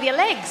clinging on with your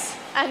legs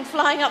and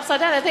flying upside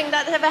down. I think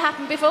that never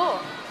happened before.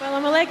 Well,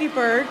 I'm a leggy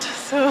bird,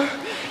 so...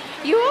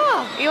 You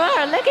are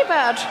a leggy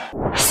bird.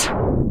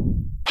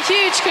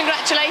 Huge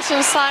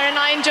congratulations, Siren.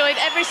 I enjoyed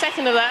every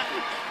second of that.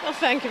 Well,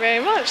 thank you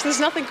very much. There's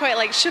nothing quite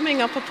like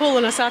shimming up a pole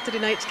on a Saturday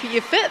night to keep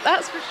you fit,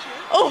 that's for sure.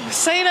 Oh,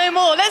 say no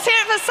more. Let's hear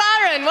it for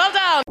Siren. Well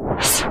done.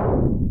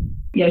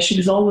 Yeah, she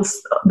was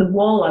always, the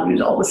wall, I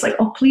was always like,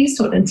 oh, please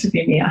don't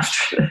interview me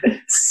after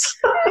this.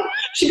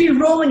 She'd be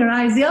rolling her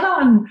eyes. The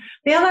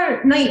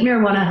other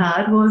nightmare one I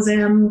had was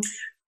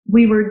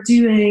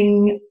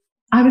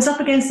I was up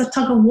against a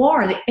tug of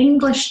war, the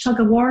English tug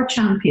of war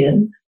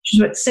champion.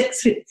 She's about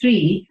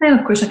 6'3". Now,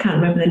 of course, I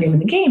can't remember the name of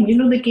the game. You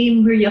know the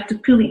game where you have to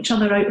pull each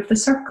other out of the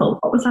circle?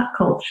 What was that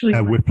called?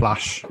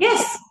 Whiplash.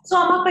 Yes. So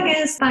I'm up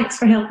against, thanks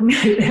for helping me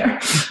out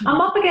there.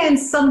 I'm up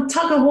against some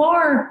tug of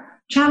war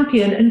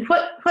champion in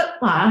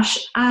whiplash,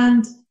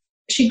 and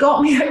she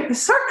got me out the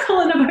circle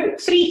in about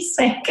 3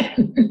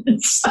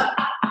 seconds.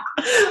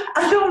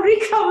 And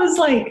Ulrika was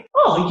like,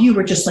 oh, you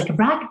were just like a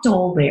rag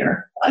doll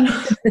there.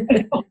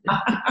 That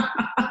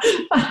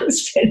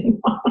was very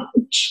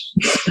much.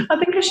 I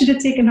think I should have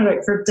taken her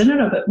out for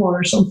dinner a bit more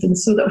or something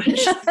so that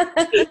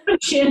when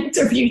she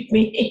interviewed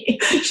me,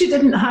 she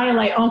didn't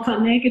highlight all my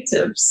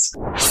negatives.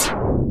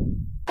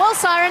 Well,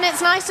 Siren,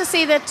 it's nice to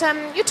see that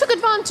you took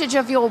advantage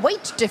of your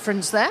weight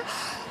difference there.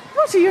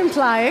 What are you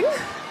implying?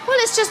 Well,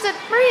 it's just that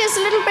Maria's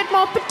a little bit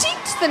more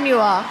petite than you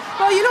are.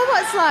 Well, you know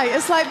what it's like?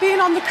 It's like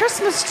being on the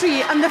Christmas tree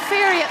and the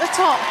fairy at the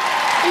top.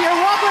 And you're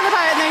wobbling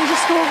about and then you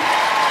just go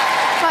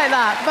like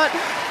that. But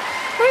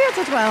Maria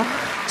did well.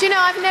 Do you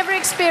know, I've never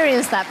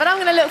experienced that, but I'm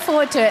going to look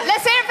forward to it.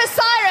 Let's hear it for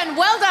Siren.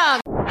 Well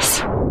done.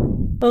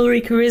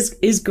 Ulrika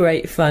is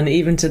great fun,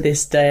 even to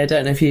this day. I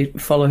don't know if you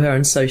follow her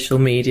on social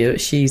media.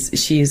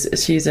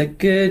 She's a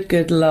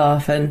good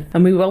laugh, and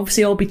we will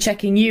obviously all be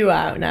checking you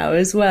out now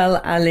as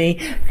well, Ali.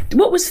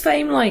 What was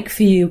fame like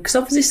for you? Because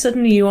obviously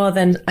suddenly you are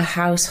then a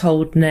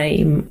household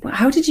name.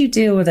 How did you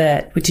deal with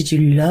it? Did you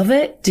love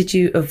it? Did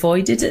you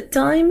avoid it at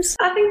times?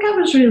 I think I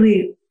was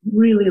really,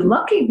 really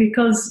lucky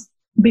because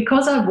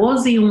I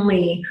was the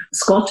only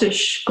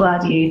Scottish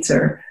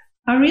gladiator.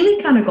 I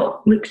really kind of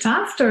got looked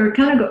after,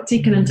 kind of got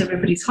taken into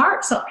everybody's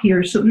hearts up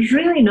here. So it was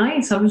really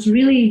nice. I was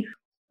really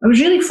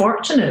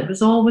fortunate. It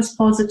was always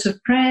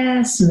positive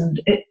press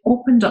and it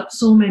opened up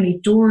so many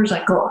doors.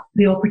 I got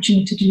the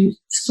opportunity to do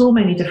so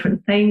many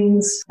different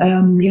things,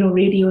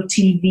 radio,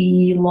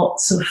 TV,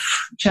 lots of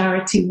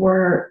charity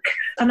work.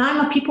 And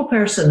I'm a people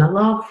person. I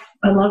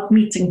love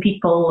meeting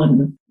people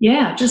and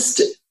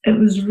it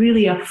was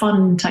really a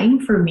fun time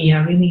for me.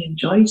 I really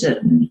enjoyed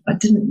it and I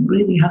didn't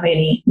really have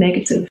any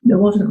negative. There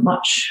wasn't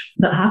much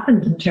that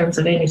happened in terms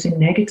of anything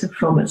negative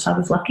from it. So I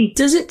was lucky.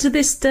 Does it to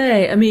this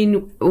day? I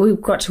mean,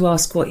 we've got to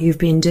ask what you've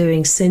been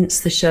doing since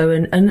the show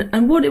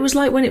and what it was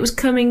like when it was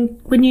coming,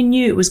 when you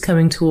knew it was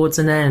coming towards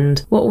an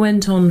end. What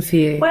went on for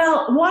you?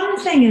 Well, one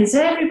thing is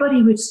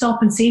everybody would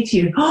stop and say to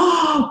you,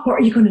 "Oh, what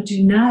are you going to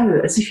do now?"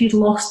 As if you'd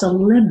lost a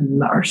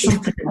limb or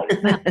something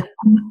like that.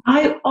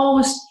 I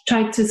always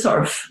tried to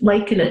sort of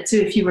liken it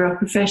to if you were a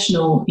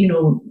professional,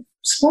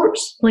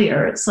 sports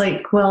player. It's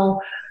like,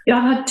 well, I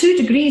had 2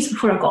 degrees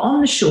before I got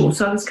on the show.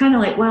 So I was kind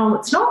of like, well,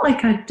 it's not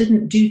like I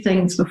didn't do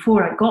things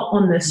before I got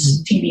on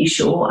this TV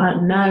show.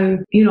 And now,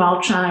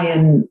 I'll try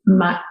and,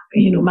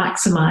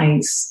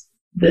 maximize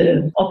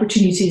the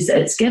opportunities that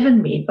it's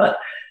given me. But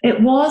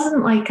it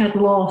wasn't like I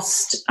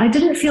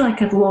didn't feel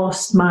like I'd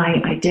lost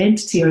my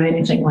identity or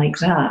anything like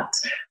that.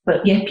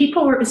 But yeah,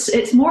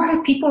 it's more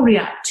how people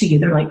react to you.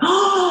 They're like,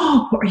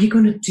 "Oh, what are you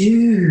going to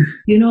do?"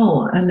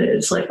 And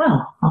it's like,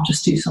 well, I'll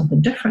just do something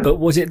different. But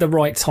was it the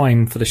right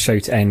time for the show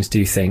to end, do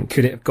you think?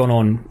 Could it have gone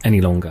on any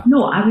longer?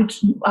 No, I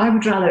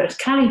would rather it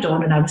carried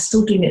on and I was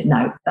still doing it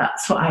now.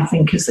 That's what I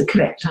think is the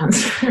correct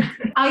answer.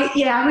 I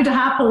would have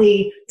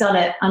happily done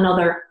it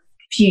another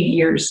few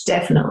years,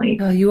 definitely.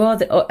 Oh, you are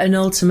an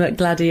ultimate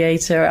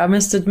gladiator. I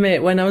must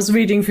admit, when I was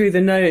reading through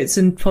the notes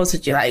and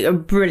positive, you're like a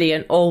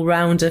brilliant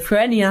all-rounder for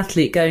any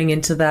athlete going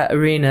into that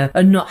arena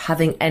and not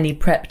having any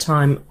prep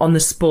time on the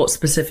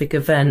sport-specific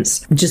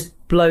events. Just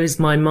blows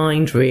my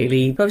mind,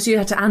 really. Obviously, you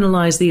had to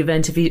analyse the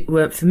event if you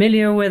weren't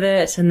familiar with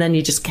it, and then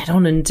you just get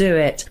on and do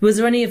it. Was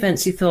there any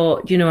events you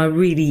thought, I'm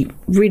really,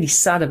 really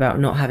sad about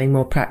not having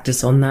more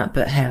practice on that,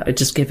 but hey, I'd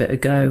just give it a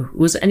go?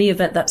 Was there any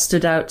event that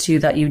stood out to you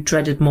that you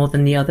dreaded more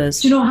than the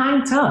others?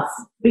 Hang tough,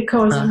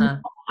 because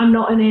I'm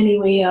not in any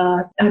way,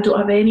 I don't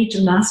have any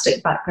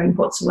gymnastic background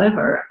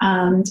whatsoever.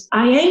 And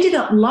I ended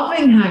up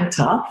loving Hang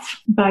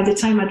Tough by the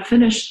time I'd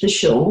finished the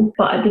show.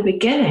 But at the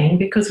beginning,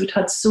 because we'd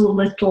had so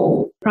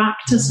little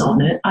practice on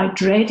it, I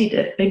dreaded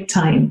it big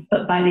time.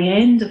 But by the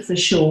end of the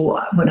show,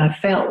 when I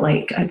felt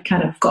like I'd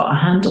kind of got a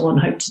handle on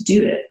how to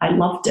do it, I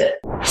loved it.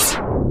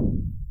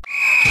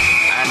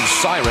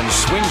 Siren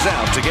swings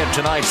out to get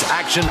tonight's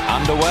action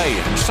underway.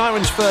 In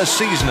Siren's first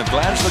season of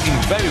Glad's looking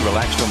very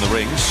relaxed on the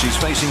rings. She's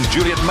facing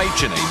Juliet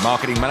Machin, a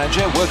marketing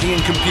manager working in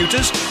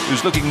computers,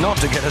 who's looking not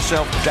to get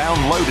herself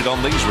downloaded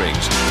on these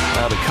rings.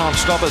 Now they can't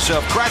stop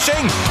herself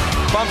crashing.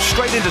 Bumps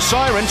straight into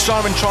Siren.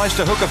 Siren tries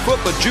to hook a foot,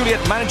 but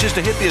Juliet manages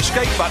to hit the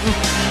escape button.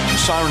 And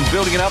Siren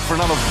building it up for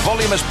another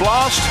voluminous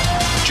blast.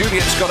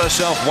 Juliet's got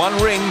herself one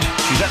ringed.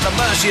 She's at the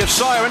mercy of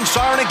Siren.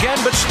 Siren again,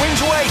 but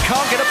swings away.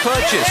 Can't get a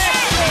purchase.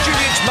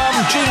 Juliet's mum,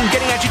 Jean,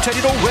 getting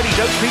agitated already.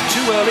 Don't peek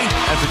too early.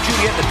 And for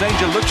Juliet, the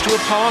danger looks to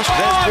have passed.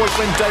 There's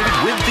boyfriend David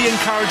with the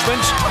encouragement.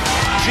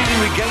 Jean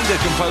regained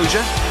her composure.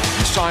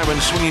 And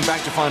Siren swinging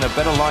back to find a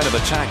better line of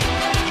attack.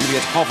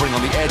 Juliet hovering on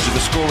the edge of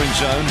the scoring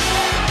zone.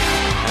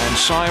 And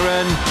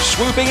Siren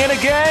swooping in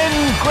again.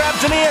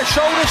 Grabs an ear,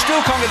 shoulder, still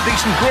can't get a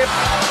decent grip.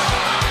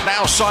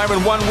 Now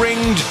Siren one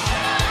ringed.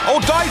 Oh,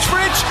 dives for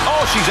it!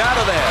 Oh, she's out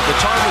of there. The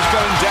time was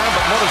going down,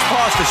 but not as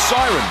fast as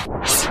Siren.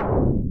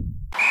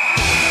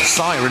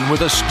 Siren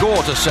with a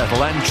score to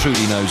settle, and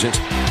Trudy knows it.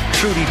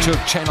 Trudy took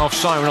 10 off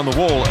Siren on the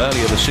wall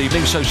earlier this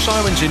evening, so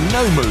Siren's in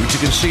no mood to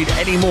concede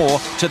any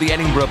more to the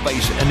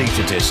Edinburgh-based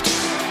anaesthetist.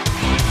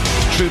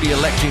 Trudy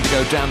electing to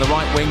go down the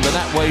right wing, but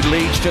that way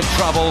leads to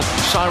trouble.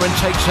 Siren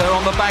takes her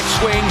on the back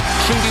swing.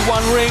 Trudy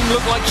one ring.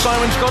 Look like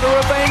Siren's got her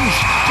revenge.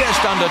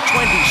 Just under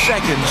 20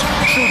 seconds.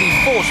 Trudy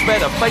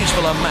force-fed a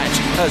faceful of match.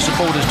 Her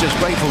supporters just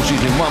grateful she's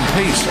in one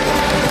piece.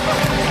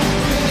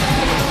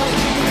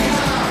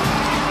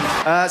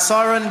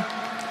 Siren,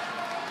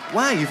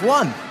 wow, you've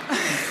won.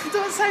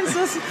 Don't sound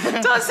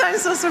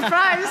so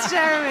surprised,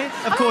 Jeremy.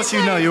 Of course,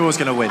 you know you're always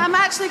going to win. I'm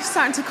actually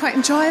starting to quite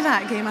enjoy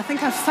that game. I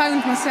think I've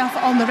found myself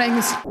on the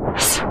rings.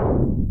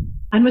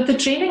 And with the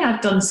training I've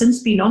done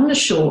since being on the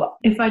show,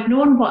 if I'd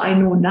known what I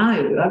know now,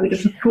 I would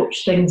have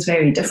approached things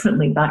very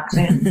differently back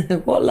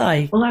then. What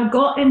like? Well, I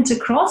got into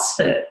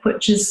CrossFit,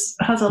 which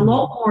has a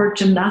lot more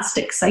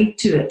gymnastic side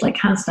to it, like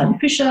handstand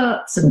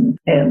push-ups and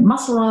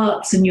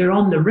muscle-ups, and you're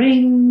on the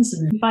rings.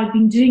 And if I'd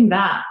been doing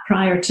that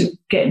prior to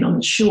getting on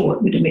the show,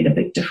 it would have made a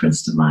big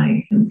difference to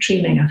my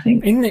training, I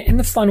think. In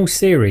the final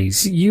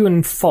series, you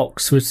and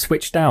Fox were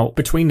switched out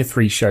between the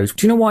 3 shows.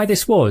 Do you know why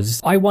this was?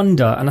 I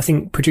wonder, and I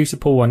think producer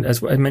Paul,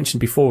 as I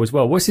mentioned before as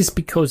well, was this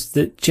because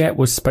that Jet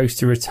was supposed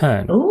to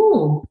return?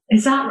 Oh,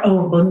 is that?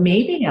 Oh, well,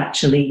 maybe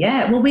actually,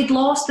 yeah. Well, we'd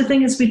lost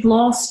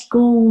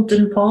Gold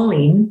and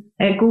Pauline,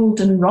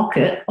 Gold and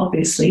Rocket,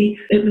 obviously.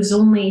 It was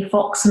only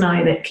Fox and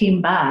I that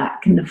came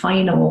back in the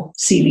final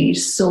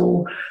series,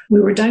 so we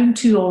were down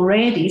 2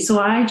 already. So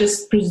I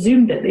just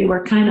presumed that they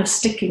were kind of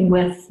sticking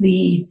with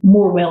the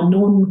more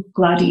well-known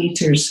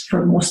gladiators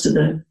for most of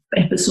the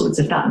episodes,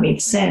 if that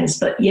made sense.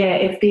 But yeah,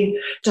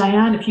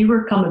 Diane, if you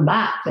were coming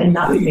back, then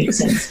that would make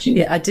sense too.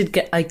 Yeah,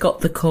 I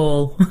got the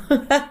call.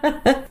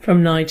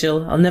 from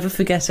Nigel. I'll never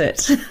forget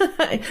it.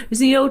 It was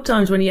the old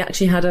times when you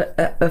actually had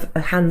a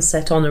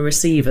handset on a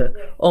receiver,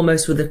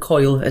 almost with a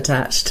coil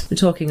attached. We're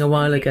talking a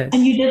while ago.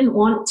 And you didn't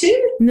want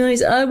to? No,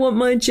 he's, I want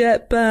my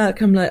jet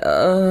back. I'm like,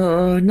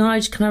 oh,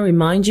 Nigel, can I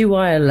remind you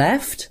why I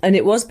left? And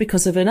it was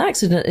because of an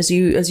accident, as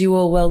you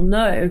all well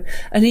know.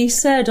 And he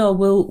said, oh,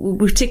 we'll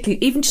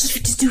particularly, even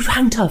just do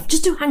hang tough.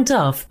 Just do hang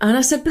tough. And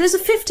I said, but there's a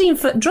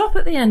 15-foot drop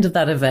at the end of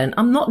that event.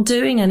 I'm not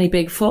doing any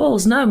big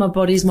falls. No, my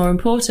body's more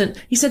important.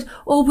 He said,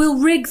 oh, we'll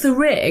rig the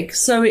rig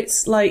so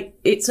it's like,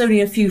 it's only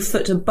a few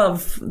foot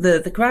above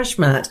the crash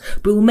mat,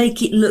 but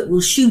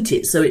we'll shoot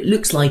it so it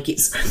looks like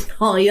it's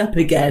high up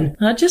again.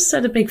 I just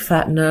said a big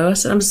fat no. I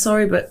said, I'm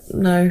sorry, but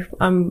no,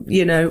 I'm,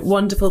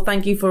 wonderful.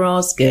 Thank you for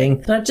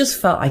asking. But I just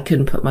felt I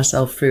couldn't put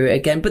myself through it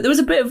again. But there was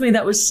a bit of me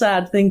that was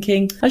sad,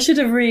 thinking I should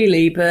have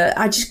really, but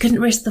I just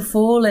couldn't risk the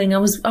falling. I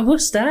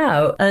wussed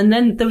out. And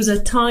then there was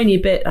a tiny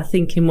bit, I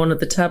think, in one of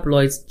the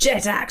tabloids,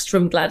 jet axed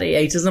from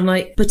Gladiators. I'm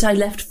like, but I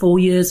left 4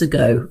 years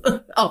ago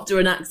after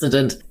an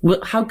accident. Well,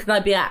 how can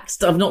I be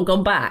axed? I've not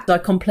gone back. I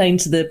complained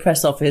to the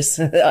press office,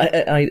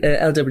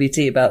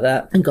 LWT, about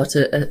that and got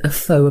a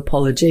faux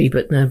apology.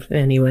 But no,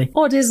 anyway,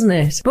 odd, isn't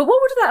it? But what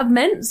would that have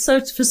meant? So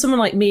for someone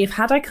like me, if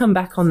had I come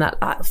back on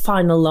that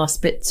final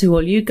last bit to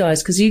all you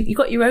guys, because you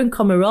got your own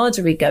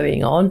camaraderie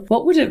going on,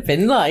 what would it have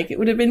been like? It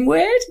would have been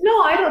weird?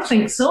 No, I don't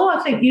think so.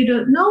 I think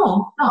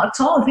no, not at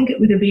all. I think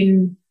it would have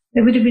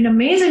been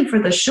amazing for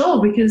the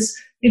show, because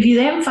if you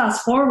then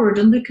fast forward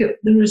and look at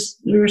the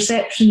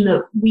reception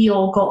that we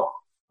all got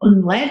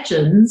on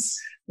Legends,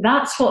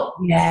 that's what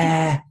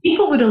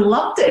people would have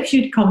loved it if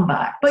you'd come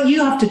back. But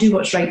you have to do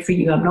what's right for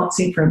you. I'm not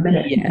saying for a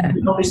minute you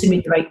obviously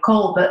made the right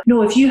call, but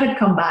no, if you had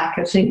come back,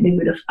 I think they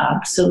would have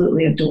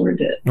absolutely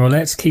adored it. Well,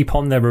 let's keep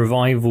on their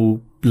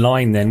revival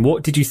line then.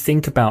 What did you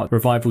think about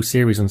revival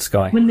series on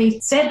Sky? When they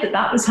said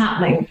that was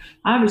happening,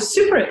 I was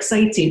super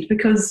excited,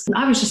 because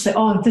I was just like,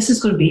 oh, this is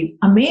going to be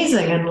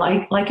amazing. And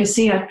like I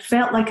say, I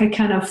felt like I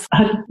kind of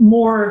had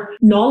more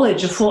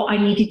knowledge of what I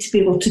needed to be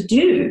able to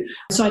do.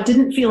 So I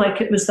didn't feel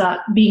like it was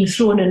that being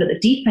thrown in at the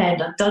deep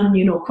end. I'd done,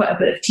 quite a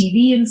bit of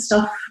TV and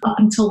stuff up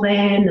until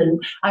then,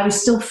 and I was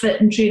still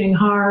fit and training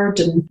hard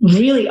and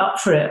really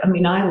up for it. I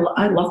mean,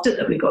 I loved it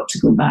that we got to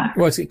go back.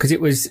 Well, because it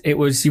was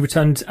you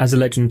returned as a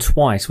legend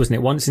twice, wasn't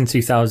it? Once in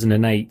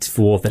 2008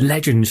 for the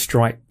Legends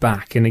Strike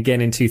Back, and again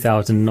in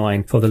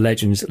 2009 for the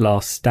Legends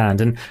Last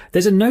Stand. And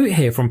there's a note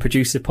here from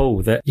producer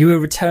Paul that you were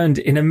returned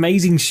in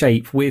amazing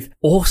shape with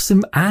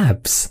awesome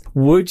abs.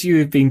 Would you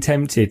have been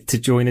tempted to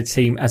join a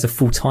team as a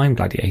full-time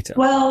gladiator?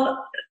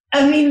 Well,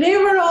 I mean, they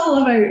were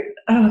all about,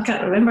 I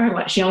can't remember how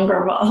much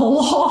younger, but a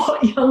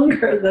lot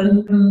younger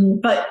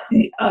than, but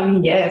I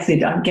mean, yeah,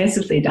 I guess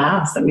if they'd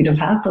asked, I would have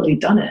happily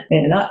done it.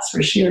 Yeah, that's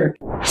for sure.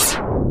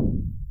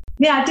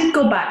 Yeah, I did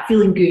go back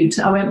feeling good.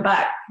 I went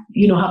back,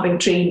 having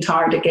trained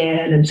hard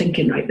again and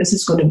thinking, right, this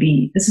is going to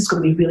be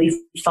really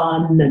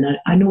fun, and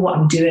I know what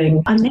I'm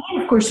doing. And then,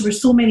 of course, there were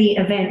so many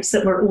events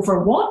that were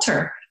over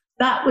water.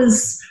 That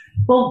was,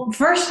 well,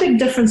 first big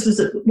difference was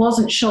it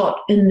wasn't shot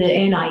in the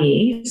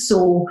NIA,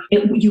 so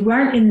you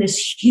weren't in this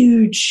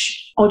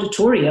huge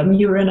auditorium.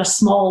 You were in a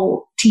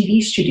small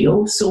TV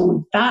studio,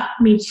 so that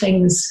made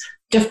things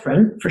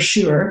different for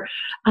sure.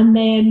 And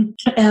then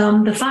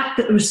the fact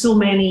that there were so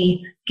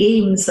many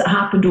games that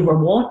happened over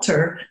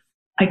water,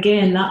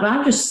 again,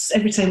 I just,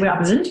 every time I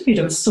was interviewed,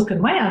 I was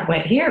soaking wet. I had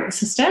wet hair. It was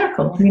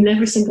hysterical. I mean,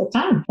 every single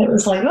time. It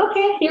was like,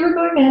 okay, here we're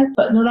going in.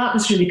 But no, that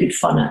was really good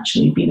fun,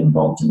 actually, being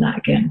involved in that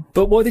again.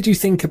 But what did you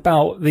think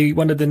about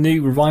one of the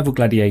new revival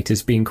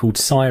gladiators being called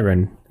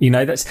Siren?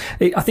 I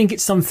think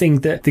it's something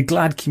that the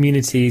Glad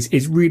community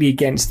is really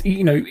against.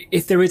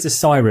 If there is a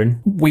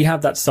siren, we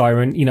have that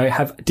siren,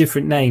 have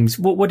different names.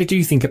 What did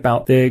you think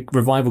about the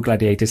revival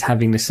gladiators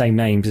having the same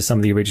names as some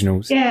of the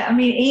originals? Yeah, I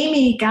mean,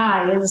 Amy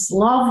Guy is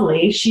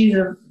lovely. She's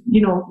a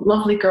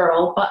lovely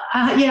girl. But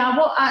I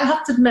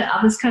have to admit,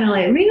 I was kind of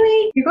like,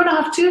 really? You're going to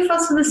have two of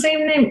us with the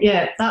same name?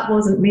 Yeah, that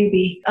wasn't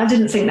maybe, I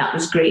didn't think that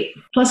was great.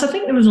 Plus, I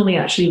think there was only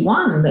actually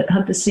one that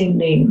had the same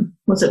name,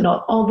 was it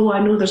not? Although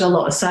I know there's a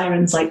lot of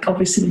sirens, like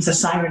obviously there's a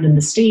siren in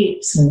the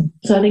States. And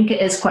so I think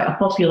it is quite a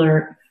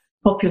popular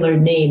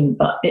name,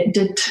 but it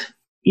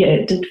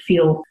did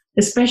feel,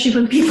 especially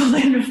when people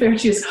then refer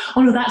to as,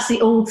 oh no, that's the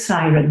old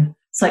siren.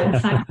 It's like, well,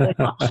 thanks very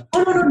much.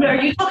 Oh, no, are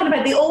you talking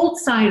about the old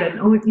siren?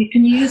 Oh,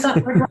 can you use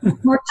that word one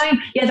more time?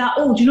 Yeah, that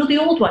old. You know the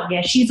old one?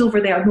 Yeah, she's over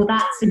there. No,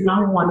 that's the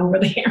young one over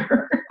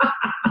there.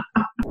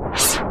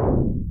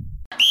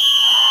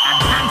 And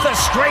Panther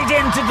straight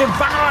in to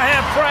devour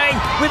her prey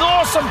with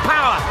awesome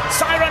power.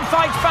 Siren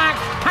fights back.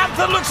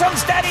 Panther looks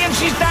unsteady and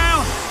she's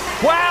down.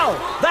 Well,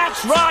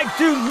 that's right.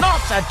 Do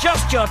not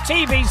adjust your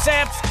TV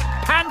sets.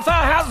 Panther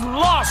has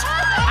lost,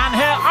 and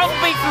her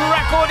unbeaten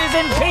record is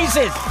in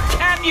pieces.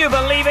 Can you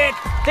believe it?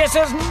 This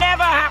has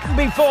never happened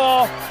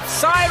before.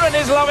 Siren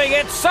is loving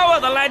it, so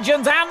are the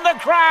legends and the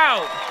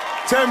crowd.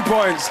 10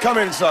 points. Come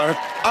in, Siren.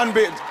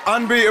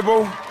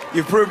 Unbeatable.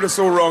 You've proved us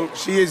all wrong.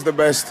 She is the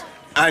best,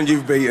 and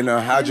you've beaten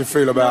her. How'd you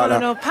feel about that?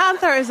 No,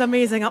 Panther is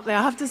amazing up there,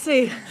 I have to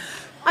say.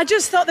 I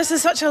just thought this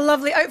is such a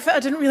lovely outfit. I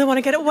didn't really want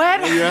to get it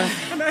wet. Yeah.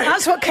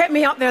 That's what kept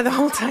me up there the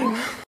whole time.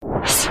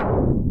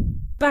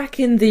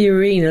 Back in the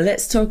arena,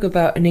 let's talk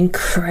about an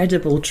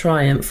incredible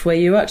triumph where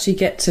you actually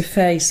get to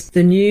face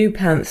the new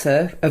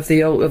Panther of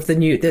the old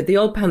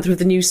Panther of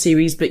the new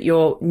series, but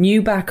you're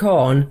new back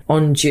on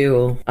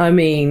Duel. I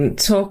mean,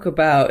 talk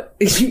about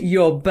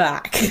you're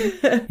back.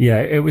 Yeah,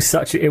 it was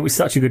such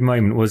a good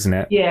moment, wasn't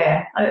it?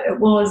 Yeah,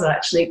 it was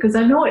actually, because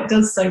I know it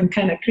does sound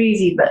kind of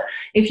crazy, but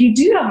if you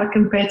do have a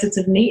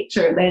competitive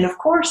nature, then of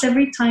course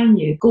every time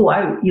you go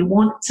out, you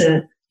want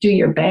to do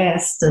your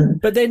best.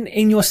 But then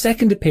in your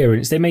second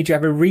appearance, they made you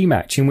have a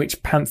rematch in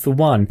which Panther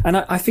won. And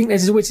I think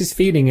there's always this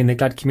feeling in the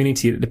Glad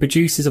community that the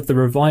producers of the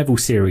Revival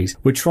series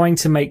were trying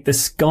to make the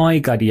Sky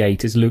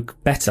Gladiators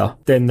look better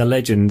than the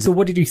Legends. So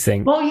what did you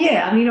think? Well,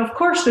 yeah, I mean, of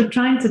course, they're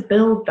trying to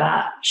build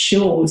that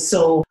show.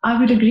 So I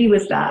would agree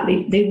with that.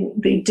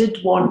 They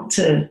did want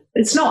to.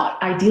 It's not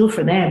ideal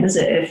for them, is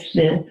it, if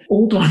the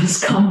old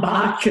ones come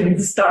back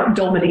and start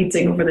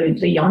dominating over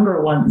the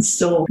younger ones?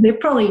 So they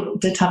probably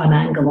did have an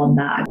angle on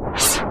that.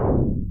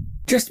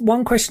 Just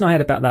one question I had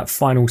about that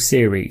final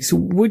series.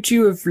 Would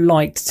you have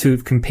liked to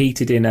have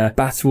competed in a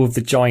Battle of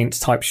the Giants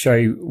type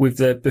show with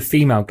the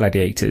female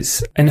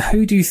gladiators? And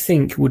who do you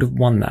think would have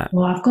won that?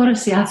 Well, I've got to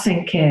say, I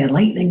think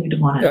Lightning would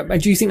have won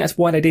it. Do you think that's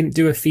why they didn't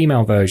do a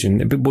female version?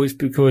 It was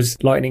because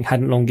Lightning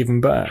hadn't long given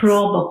birth?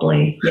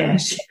 Probably,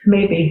 yes,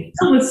 maybe.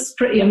 That was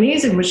pretty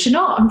amazing, was she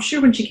not? I'm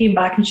sure when she came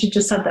back and she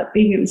just had that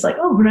baby, it was like,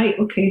 oh, right,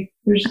 okay.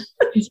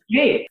 She's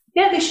great.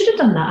 Yeah, they should have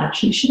done that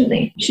actually, shouldn't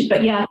they?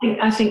 But yeah,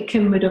 I think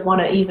Kim would have won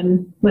it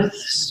even when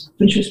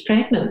she was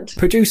pregnant.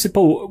 Producer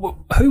Paul,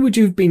 who would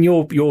you have been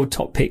your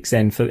top picks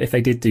then for if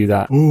they did do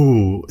that?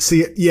 Ooh,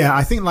 see, yeah,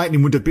 I think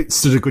Lightning would have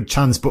stood a good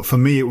chance, but for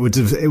me, it would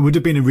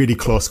have been a really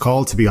close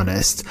call, to be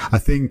honest. I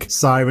think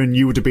Siren,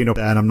 you would have been up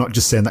there, and I'm not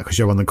just saying that because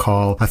you're on the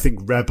call. I think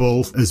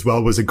Rebel as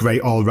well was a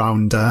great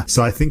all-rounder,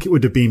 so I think it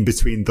would have been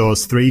between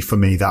those three for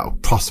me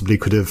that possibly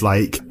could have,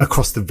 like,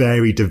 across the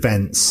varied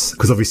events,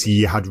 because obviously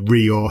you had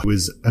Rio, who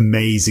was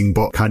amazing,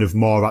 but kind of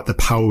more at the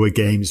power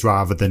games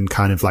rather than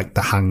kind of like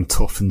the hang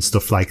tough and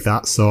stuff like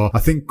that. So I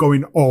think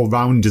going all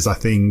rounders, I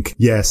think,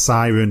 yeah,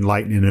 Siren,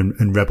 Lightning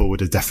and Rebel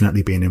would have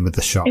definitely been in with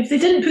the shot. If they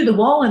didn't put the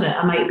wall in it,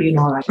 I might be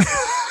all right.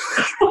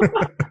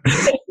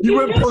 You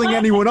weren't pulling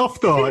anyone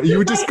off though. You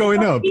were just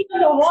going up.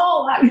 Even the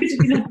wall, that would have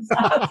been a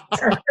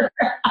disaster.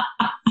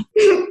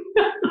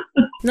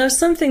 Now,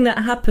 something that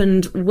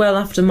happened well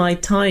after my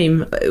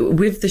time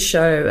with the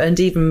show and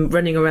even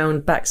running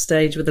around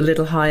backstage with a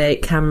little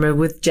Hi8 camera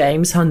with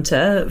James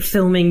Hunter,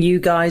 filming you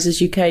guys as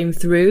you came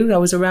through. I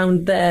was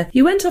around there.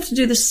 You went off to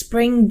do the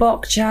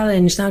Springbok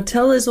Challenge. Now,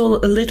 tell us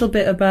all a little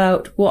bit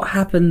about what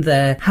happened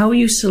there, how were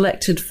you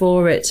selected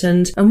for it,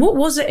 and what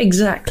was it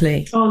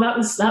exactly? Oh, that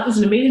was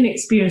an amazing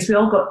experience. We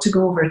all got to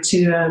go over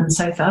to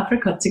South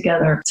Africa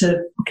together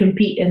to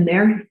compete in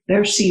their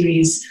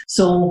series.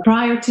 So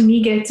prior to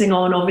me getting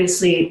on,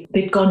 obviously,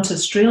 they'd gone to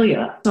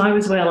Australia. So I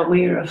was well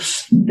aware of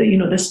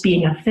this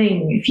being a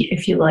thing,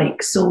 if you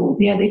like. So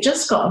yeah, they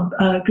just got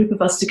a group of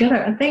us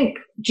together. I think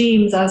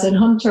James, as in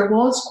Hunter,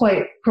 was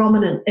quite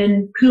prominent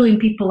in pulling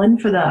people in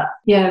for that.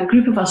 Yeah, a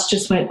group of us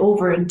just went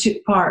over and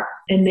took part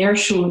in their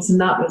shows,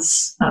 and that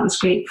was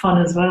great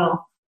fun as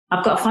well.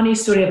 I've got a funny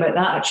story about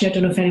that, actually. I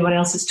don't know if anyone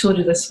else has told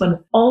you this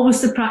one.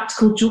 Always the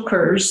practical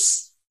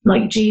jokers,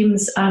 like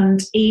James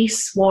and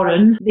Ace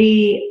Warren,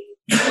 they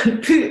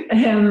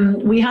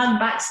we had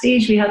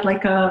backstage, we had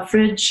like a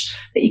fridge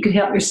that you could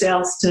help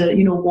yourselves to,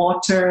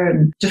 water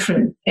and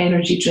different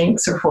energy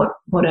drinks or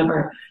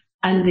whatever.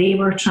 And they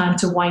were trying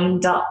to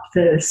wind up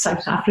the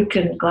South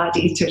African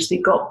gladiators. They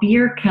got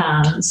beer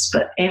cans,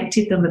 but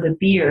emptied them with a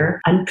beer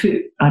and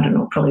put, I don't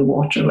know, probably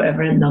water or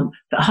whatever in them,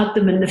 but had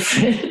them in the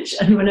fridge.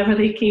 And whenever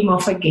they came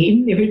off a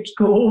game, they would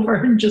go over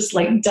and just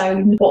like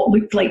down what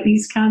looked like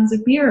these cans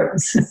of beer.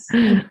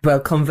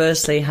 Well,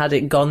 conversely, had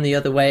it gone the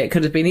other way, it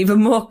could have been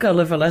even more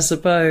colourful, I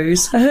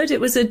suppose. I heard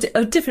it was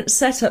a different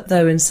setup,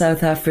 though, in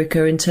South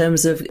Africa in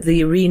terms of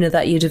the arena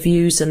that you'd have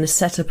used and the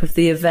setup of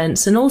the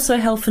events, and also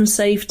health and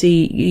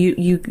safety. You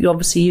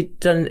obviously you'd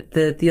done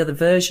the other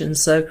version,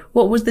 so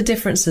what was the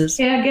differences?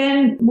 Yeah,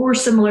 again, more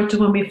similar to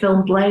when we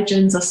filmed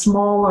Legends, a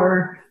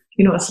smaller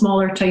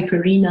type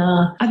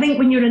arena. I think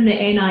when you're in the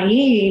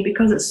NIA,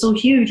 because it's so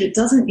huge, you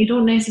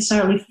don't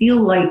necessarily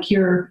feel like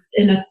you're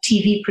in a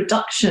TV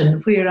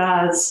production,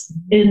 whereas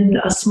in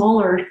a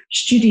smaller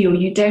studio,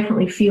 you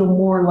definitely feel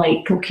more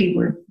like, okay,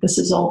 this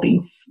is all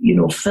being,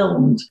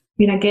 filmed.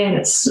 I mean, again,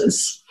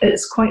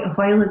 it's quite a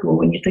while ago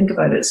when you think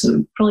about it, so it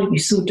would probably be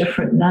so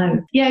different now.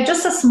 Yeah,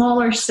 just a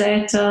smaller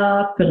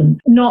setup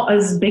and not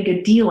as big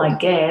a deal, I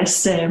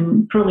guess.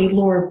 Probably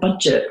lower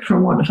budget,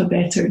 for want of a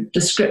better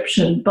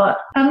description. But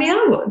I mean,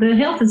 the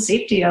health and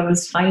safety I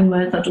was fine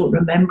with. I don't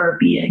remember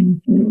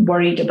being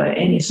worried about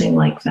anything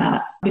like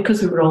that,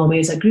 because we were all away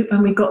as a group,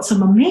 and we got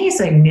some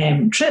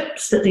amazing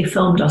trips that they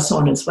filmed us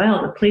on as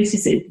well. The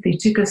places they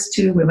took us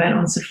to, we went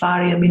on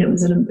safari. I mean, it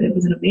was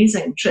an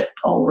amazing trip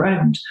all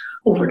round,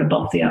 over and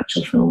above the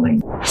actual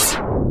filming.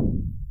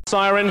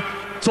 Siren,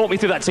 talk me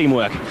through that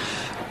teamwork.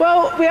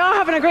 Well, we are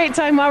having a great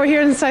time while we're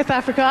here in South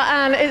Africa,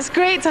 and it's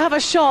great to have a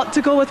shot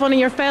to go with one of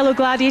your fellow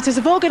gladiators.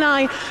 Vogue and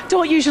I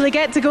don't usually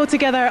get to go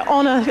together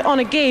on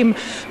a game,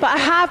 but I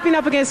have been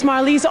up against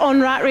Marlies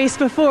on Rat Race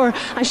before,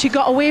 and she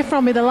got away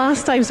from me the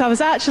last time, so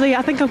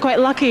I think I'm quite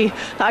lucky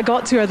that I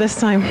got to her this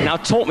time. Now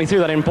talk me through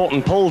that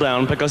important pull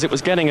down, because it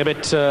was getting a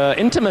bit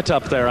intimate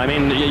up there. I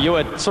mean, you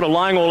were sort of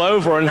lying all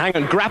over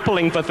and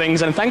grappling for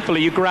things, and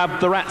thankfully you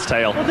grabbed the rat's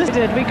tail. Well, this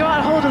did. We got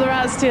a hold of the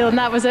rat's tail, and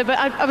that was it, but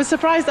I was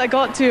surprised that I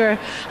got to her.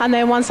 And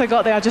then once I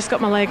got there, I just got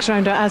my legs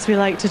around her, as we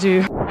like to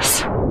do.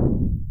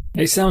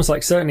 It sounds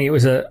like certainly it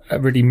was a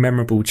really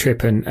memorable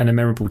trip and a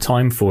memorable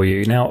time for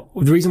you. Now,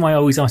 the reason why I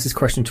always ask this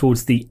question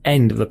towards the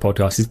end of the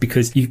podcast is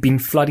because you've been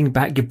flooding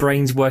back, your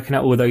brain's working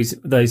out all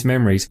those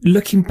memories.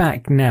 Looking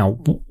back now,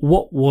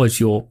 what was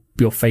your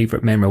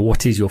favourite memory?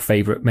 What is your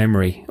favourite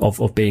memory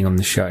of being on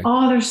the show?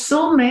 Oh, there's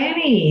so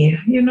many,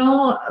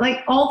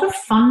 like all the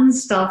fun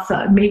stuff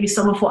that maybe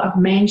some of what I've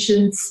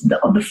mentioned,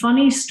 the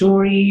funny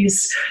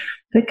stories,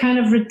 the kind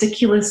of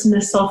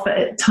ridiculousness of it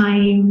at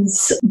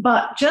times,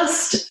 but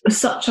just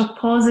such a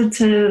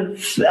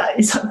positive.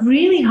 It's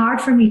really hard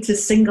for me to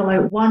single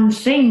out one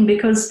thing,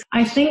 because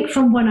I think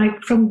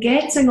from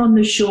getting on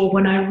the show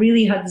when I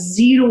really had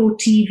zero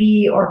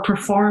TV or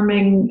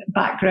performing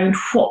background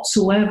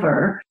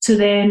whatsoever, to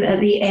then at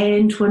the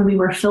end when we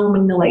were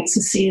filming the likes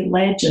of Say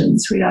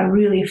Legends, where I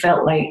really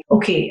felt like,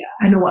 okay,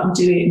 I know what I'm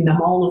doing,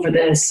 I'm all over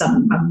this,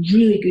 I'm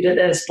really good at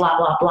this, blah,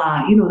 blah,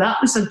 blah.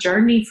 That was a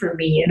journey for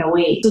me in a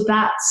way. So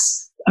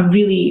that's a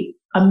really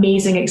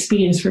amazing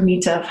experience for me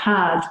to have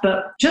had,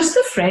 but just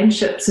the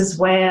friendships as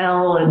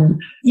well,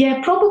 and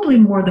probably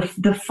more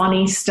the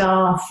funny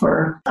stuff.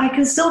 Or I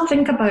can still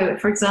think about,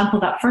 for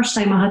example, that first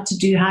time I had to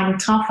do Hang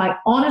Tough. I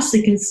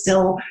honestly can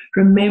still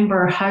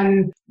remember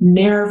how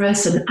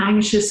nervous and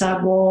anxious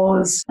I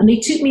was, and they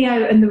took me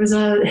out and there was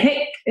a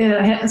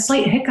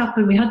slight hiccup,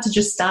 and we had to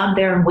just stand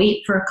there and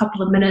wait for a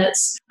couple of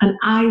minutes, and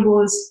I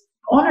was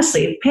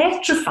honestly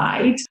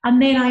petrified.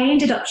 And then I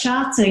ended up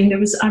chatting.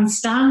 I'm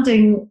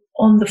standing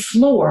on the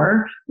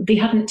floor. They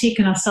hadn't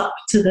taken us up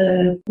to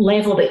the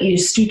level that you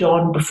stood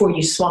on before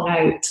you swung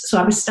out. So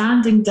I was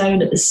standing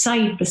down at the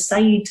side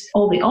beside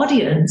all the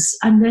audience,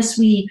 and this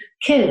cute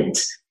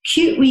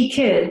wee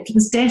kid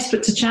was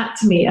desperate to chat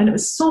to me. And it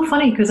was so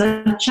funny because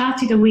I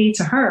chatted away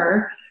to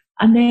her,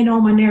 and then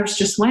all my nerves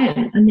just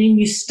went. And then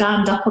you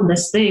stand up on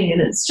this thing,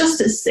 and it's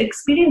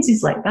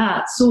experiences like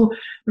that. So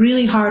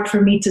really hard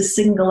for me to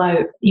single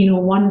out,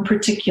 one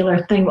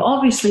particular thing. But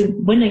obviously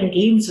winning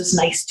games was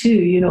nice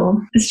too,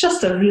 It's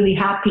just a really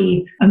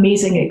happy,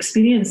 amazing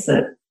experience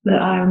that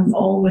I'm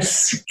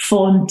always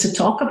fond to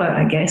talk about,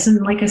 I guess.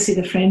 And like I say,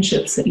 the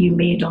friendships that you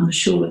made on the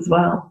show as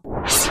well.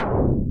 Well,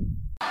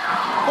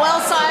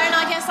 Siren,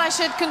 I guess I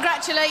should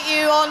congratulate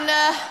you on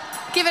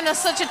giving us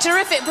such a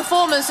terrific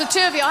performance, the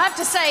two of you. I have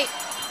to say,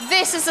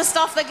 this is the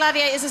stuff that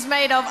Gladiators is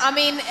made of. I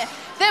mean,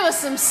 there were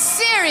some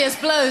serious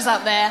blows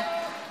up there.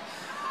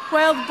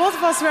 Well, both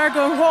of us were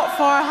going what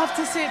for. I have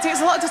to say, it takes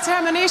a lot of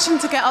determination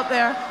to get up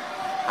there.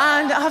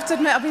 And I have to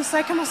admit, I've been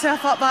psyching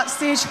myself up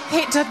backstage.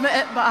 Hate to admit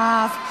it, but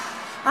I have.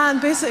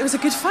 And basically, it was a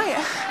good fight.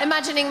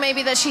 Imagining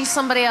maybe that she's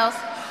somebody else.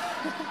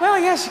 Well,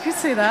 yes, you could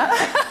say that.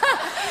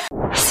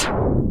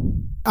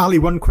 Ali,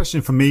 one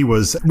question for me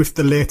was, with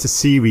the later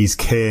series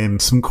came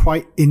some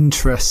quite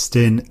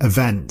interesting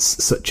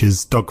events such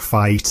as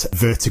Dogfight,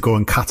 Vertigo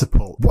and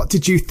Catapult. What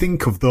did you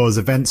think of those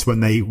events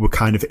when they were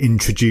kind of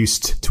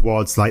introduced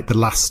towards like the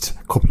last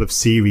couple of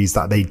series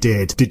that they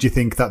did? Did you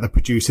think that the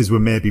producers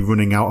were maybe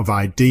running out of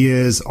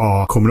ideas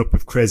or coming up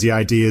with crazy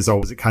ideas, or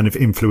was it kind of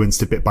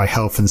influenced a bit by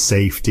health and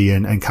safety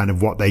and kind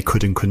of what they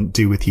could and couldn't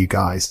do with you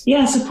guys? Yeah,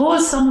 I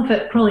suppose some of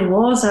it probably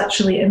was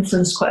actually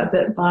influenced quite a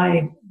bit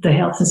by the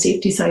health and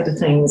safety side of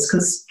things,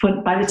 because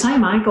by the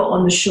time I got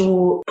on the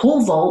show,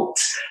 pole vault,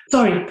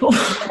 yes,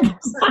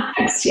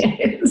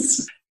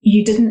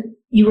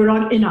 you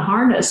were in a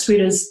harness,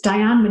 whereas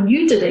Diane, when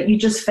you did it, you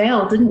just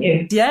fell, didn't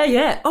you?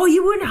 Yeah. Oh,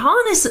 you were in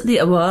harness at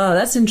the... Wow,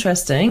 that's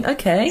interesting.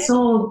 Okay.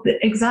 So,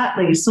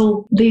 exactly.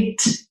 So they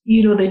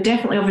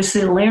definitely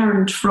obviously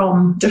learned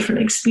from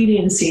different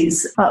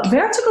experiences.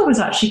 Vertigo was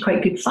actually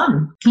quite good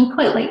fun. I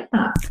quite liked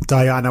that.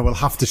 Diane, I will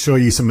have to show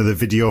you some of the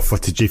video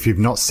footage if you've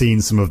not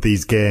seen some of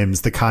these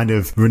games. The kind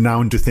of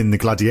renowned within the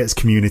Gladiators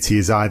community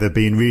is either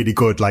being really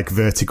good like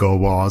Vertigo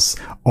was,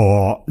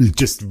 or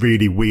just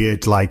really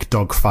weird like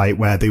Dogfight,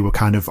 where they were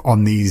kind of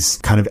on these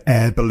kind of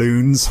air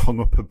balloons hung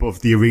up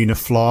above the arena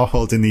floor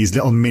holding these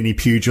little mini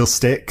pugil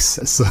sticks.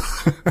 So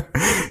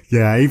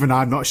yeah, even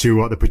I'm not sure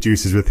what the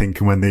producers were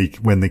thinking when they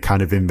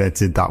kind of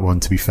invented that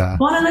one, to be fair.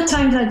 One of the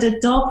times I did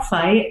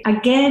Dogfight,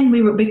 again,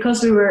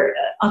 because we were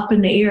up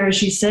in the air,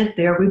 as you said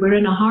there, we were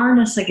in a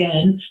harness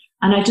again.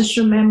 And I just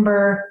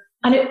remember,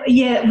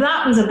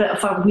 that was a bit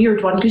of a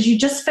weird one, because you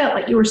just felt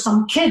like you were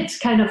some kid,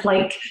 kind of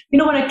like,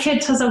 when a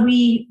kid has a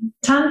wee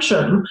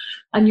tantrum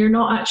and you're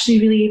not actually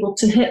really able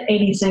to hit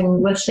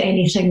anything with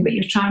anything, but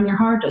you're trying your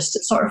hardest.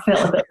 It sort of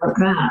felt a bit like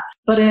that.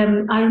 But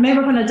I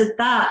remember when I did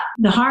that,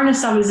 the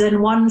harness I was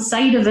in, one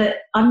side of it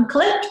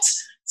unclipped.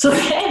 So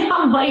then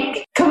I'm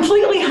like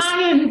completely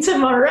hanging to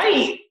my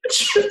right,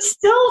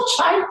 still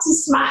trying to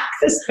smack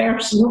this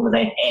person over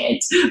the head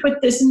with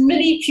this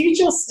mini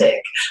pugil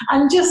stick,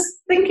 and just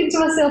thinking to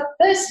myself,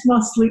 this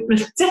must look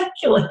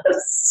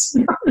ridiculous.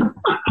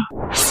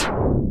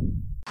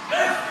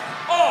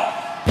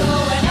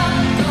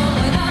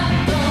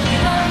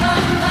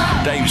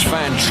 Dave's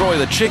fan Troy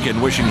the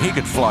Chicken wishing he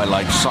could fly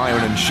like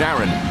Siren and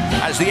Sharon.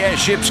 As the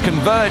airships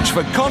converge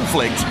for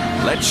conflict,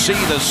 let's see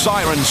the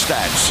Siren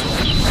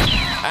stats.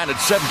 And at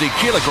 70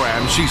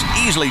 kilograms, she's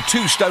easily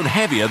 2 stone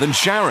heavier than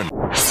Sharon.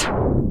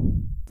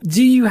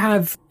 Do you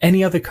have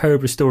any other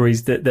Cobra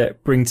stories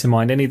that bring to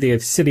mind any of the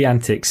silly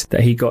antics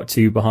that he got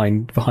to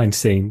behind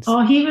scenes?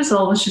 Oh, he was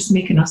always just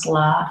making us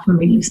laugh. I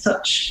mean, he's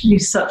such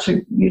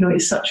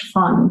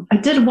fun. I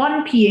did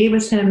one PA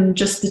with him,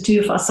 just the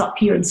two of us up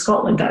here in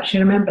Scotland,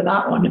 actually. I remember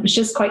that one. It was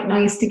just quite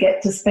nice to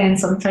get to spend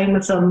some time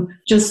with him,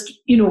 just,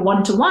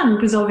 one-to-one,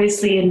 because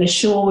obviously in the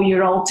show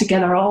you're all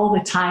together all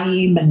the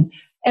time, and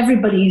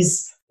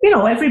everybody's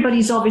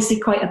obviously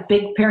quite a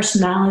big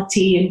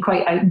personality and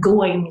quite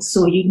outgoing.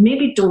 So you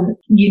maybe don't,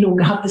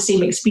 have the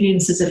same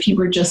experience as if you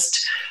were just,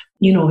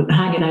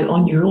 hanging out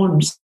on your own.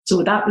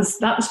 So that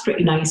was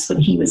pretty nice when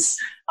he was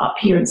up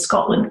here in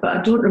Scotland. But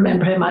I don't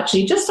remember him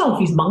actually, just all of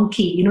his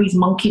monkey, his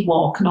monkey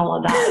walk and all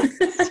of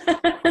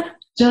that.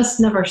 Just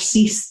never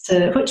ceased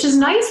to, which is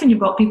nice when you've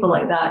got people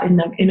like that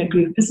in a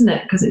group, isn't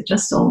it? Because it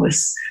just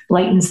always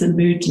lightens the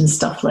mood and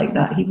stuff like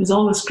that. He was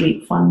always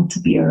great fun to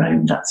be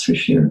around, that's for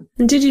sure.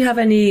 And did you have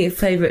any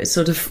favourite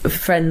sort of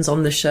friends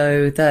on the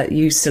show that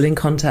you're still in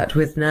contact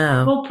with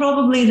now? Well,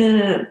 probably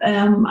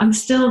I'm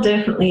still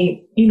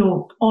definitely,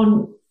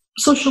 on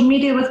social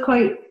media with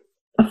quite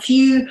a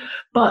few,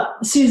 but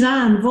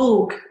Suzanne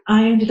Vogue,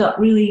 I ended up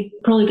really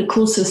probably the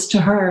closest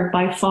to her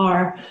by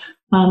far.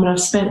 And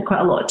I've spent quite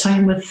a lot of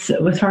time with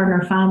her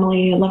and her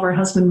family. I love her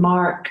husband,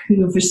 Mark,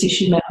 who obviously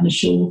she met on the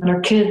show. And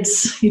her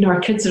kids, our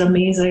kids are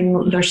amazing.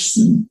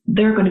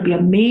 They're going to be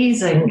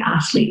amazing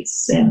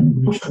athletes,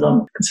 both of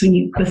them. Because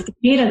with the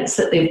parents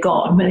that they've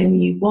got, and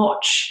when you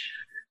watch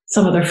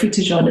some of their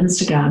footage on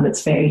Instagram,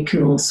 it's very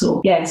cool.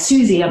 So yeah,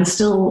 Susie, I'm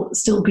still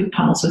good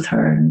pals with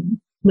her, and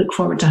look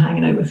forward to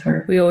hanging out with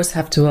her. We always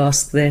have to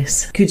ask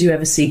this. Could you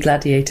ever see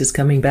Gladiators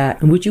coming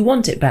back? And would you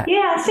want it back?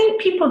 Yeah, I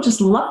think people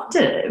just loved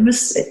it. It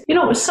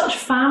was such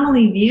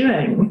family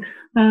viewing.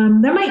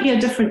 There might be a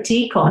different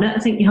take on it.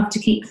 I think you have to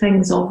keep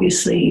things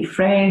obviously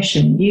fresh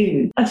and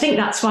new. I think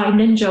that's why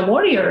Ninja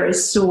Warrior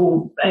is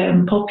so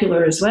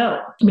popular as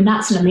well. I mean,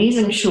 that's an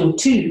amazing show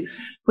too.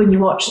 When you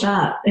watch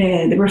that,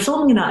 they were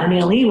filming that in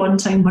LA one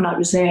time when I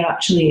was there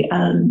actually,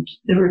 and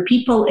there were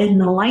people in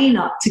the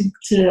lineup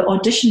to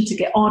audition to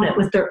get on it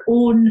with their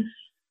own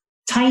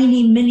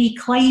tiny mini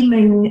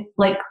climbing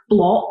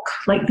block,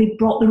 they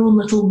brought their own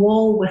little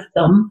wall with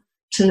them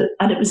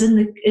and it was in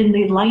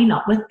the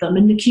lineup with them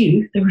in the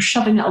queue. They were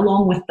shoving it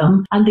along with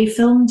them, and they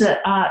filmed it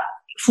at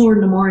 4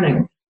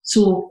 a.m.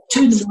 So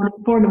 2 a.m,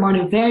 4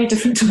 a.m, very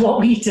different to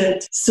what we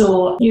did.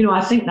 So,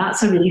 I think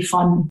that's a really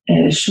fun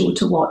show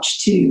to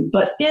watch too.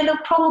 But yeah, they'll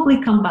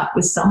probably come back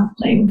with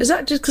something. Is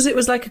that just because it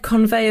was like a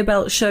conveyor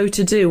belt show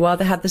to do while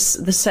they had the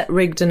set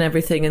rigged and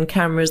everything and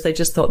cameras? They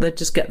just thought they'd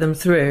just get them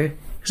through?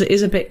 Because it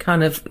is a bit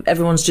kind of,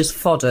 everyone's just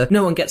fodder.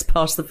 No one gets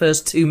past the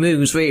first 2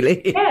 moves,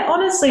 really. Yeah,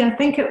 honestly, I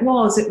think it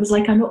was. It was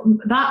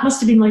that must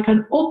have been like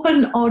an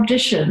open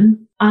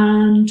audition,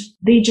 and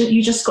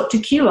you just got to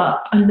queue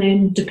up, and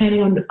then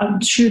depending on, I'm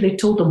sure they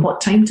told them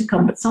what time to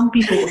come, but some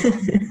people would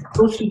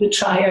go through the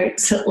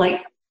tryouts at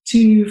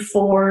 2,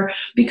 4,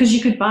 because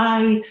you could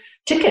buy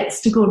tickets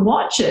to go and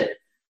watch it.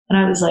 And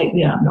I was like,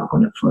 yeah, I'm not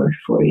going at 4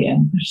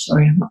 a.m.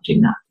 Sorry, I'm not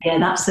doing that. Yeah,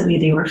 that's the way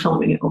they were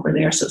filming it over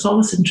there. So it's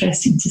always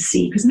interesting to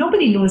see, because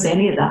nobody knows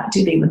any of that,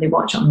 do they, when they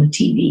watch it on the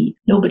TV?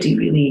 Nobody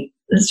really.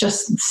 It's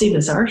just the same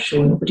as our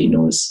show. Nobody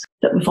knows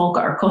that we've all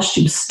got our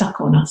costumes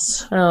stuck on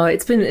us. Oh,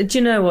 it's been, do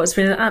you know what? It's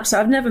been an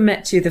absolute, I've never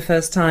met you the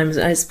first time.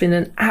 It's been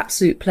an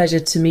absolute pleasure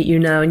to meet you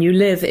now. And you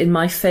live in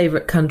my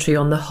favourite country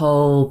on the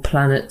whole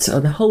planet,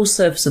 on the whole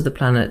surface of the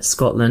planet,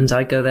 Scotland.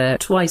 I go there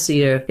twice a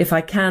year if I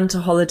can to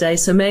holiday.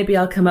 So maybe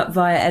I'll come up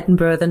via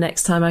Edinburgh the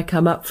next time I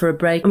come up for a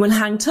break, and we'll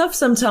hang tough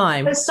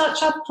sometime. It's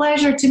such a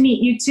pleasure to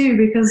meet you too,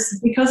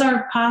 because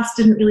our paths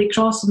didn't really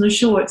cross on the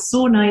show. It's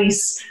so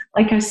nice.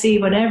 Like I say,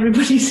 when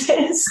everybody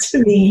says to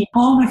me,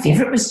 oh, my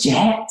favourite was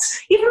Jet.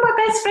 Even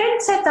my best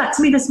friend said that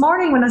to me this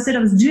morning when I said I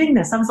was doing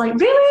this. I was like,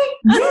 really?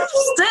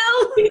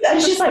 Still?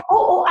 And she's like,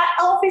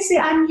 obviously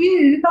I'm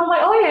you. I'm like,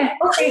 oh yeah,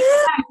 okay,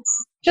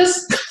 thanks.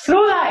 Just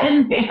throw that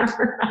in there.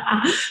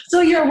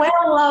 So you're well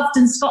loved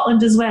in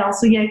Scotland as well.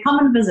 So yeah, come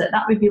and visit.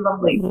 That would be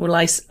lovely. Well,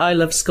 I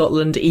love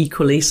Scotland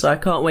equally, so I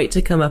can't wait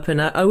to come up, and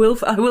I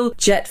will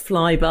jet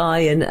fly by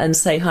and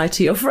say hi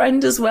to your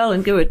friend as well,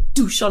 and go a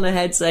douche on her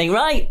head saying,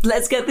 right,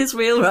 let's get this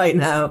real right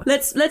now.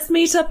 Let's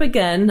meet up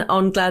again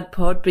on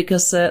GladPod,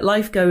 because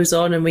life goes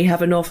on and we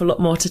have an awful lot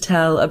more to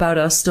tell about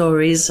our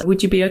stories.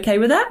 Would you be okay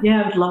with that?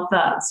 Yeah, I'd love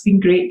that. It's been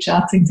great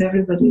chatting to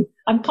everybody.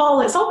 And Paul,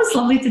 it's always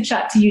lovely to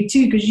chat to you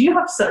too, because you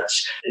have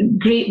such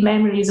great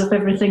memories of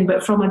everything,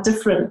 but from a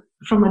different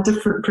from a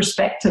different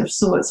perspective.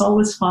 So it's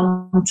always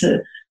fun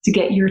to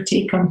get your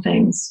take on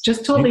things.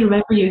 Just totally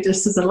remember you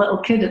just as a little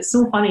kid. It's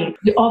so funny.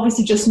 You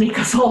obviously just make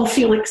us all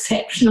feel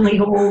exceptionally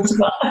old,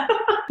 but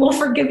we'll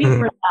forgive you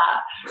for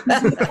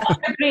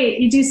that.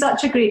 You do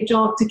such a great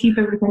job to keep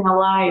everything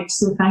alive.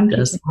 So thank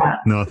you for that.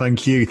 No,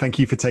 thank you. Thank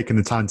you for taking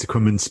the time to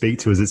come and speak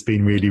to us. It's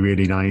been really,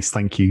 really nice.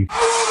 Thank you.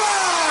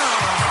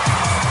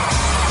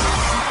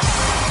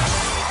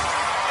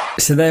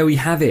 So there we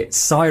have it,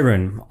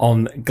 Siren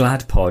on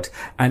GladPod.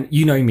 And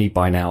you know me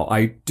by now.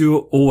 I do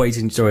always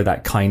enjoy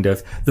that kind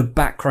of the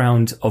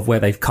background of where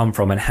they've come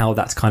from and how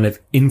that's kind of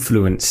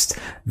influenced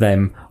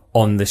them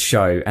on the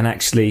show. And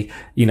actually,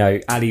 you know,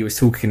 Ali was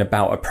talking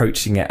about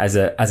approaching it as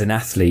an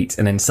athlete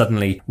and then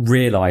suddenly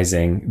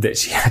realizing that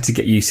she had to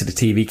get used to the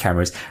TV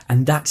cameras.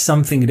 And that's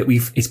something that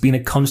it's been a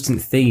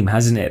constant theme,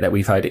 hasn't it? That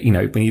we've heard, you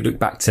know, when you look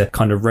back to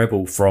kind of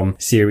Rebel from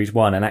series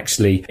 1, and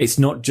actually it's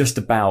not just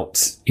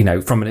about, you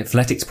know, from an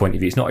athletics point of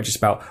view, it's not just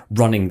about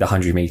running the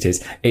 100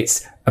 meters.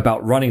 It's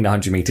about running the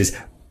 100 meters,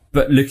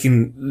 but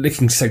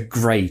looking so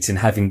great and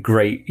having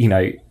great, you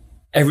know,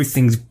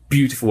 everything's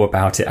beautiful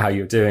about it, how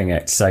you're doing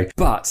it. So,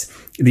 but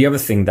the other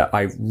thing that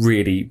I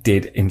really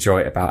did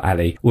enjoy about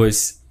Ali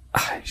was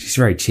she's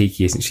very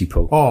cheeky, isn't she,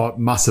 Paul? Oh,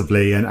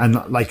 massively. And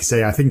like I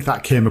say, I think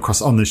that came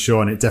across on the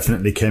show, and it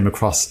definitely came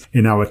across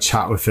in our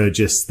chat with her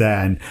just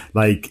then.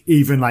 Like,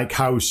 even like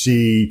how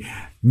she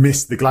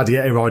missed the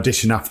Gladiator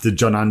audition after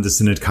John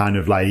Anderson had kind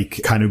of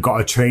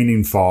got a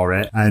training for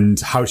it, and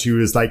how she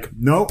was like,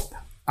 nope,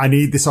 I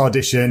need this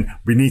audition.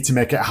 We need to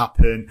make it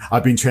happen.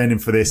 I've been training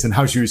for this. And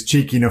how she was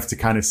cheeky enough to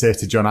kind of say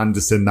to John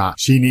Anderson that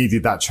she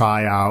needed that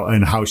tryout,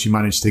 and how she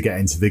managed to get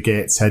into the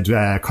Gateshead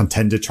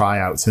contender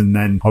tryouts, and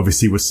then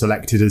obviously was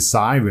selected as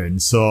Siren.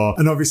 So,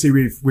 and obviously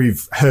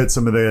we've heard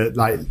some of the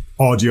like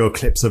audio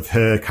clips of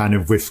her kind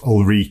of with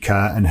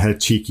Ulrika, and her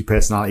cheeky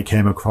personality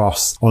came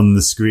across on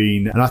the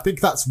screen. And I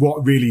think that's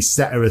what really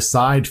set her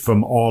aside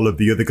from all of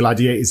the other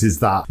gladiators, is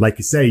that, like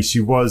I say,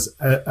 she was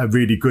a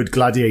really good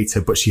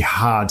gladiator, but she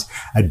had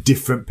a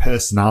different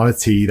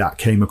personality that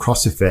came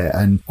across with it.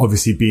 And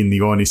obviously being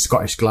the only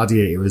Scottish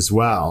gladiator as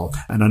well.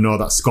 And I know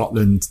that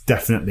Scotland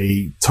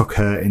definitely took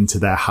her into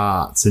their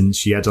hearts, and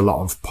she had a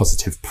lot of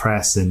positive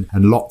press and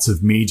lots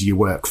of media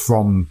work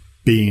from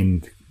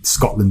being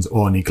Scotland's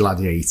only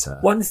gladiator.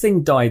 One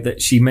thing, Di,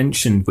 that she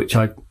mentioned, which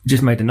I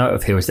just made a note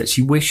of here, is that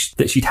she wished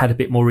that she'd had a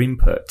bit more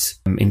input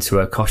into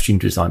her costume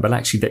design, but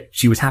actually that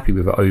she was happy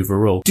with it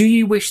overall. Do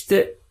you wish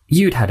that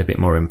you'd had a bit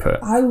more input?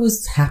 I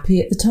was happy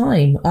at the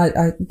time.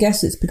 I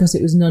guess it's because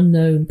it was an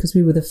unknown, because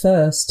we were the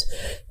first.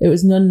 It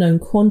was an unknown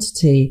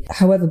quantity.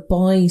 However,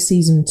 by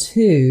season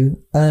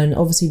 2, and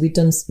obviously we'd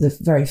done the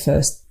very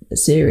first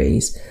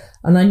series,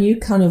 and I knew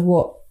kind of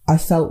what I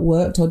felt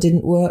worked or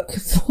didn't work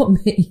for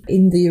me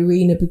in the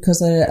arena,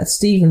 because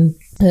Stephen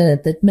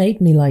that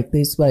made me like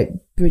these like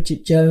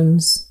Bridget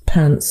Jones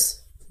pants.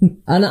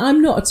 And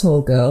I'm not a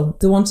tall girl.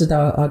 They wanted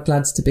our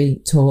glads to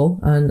be tall,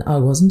 and I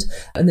wasn't.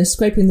 And they're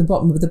scraping the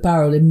bottom of the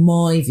barrel, in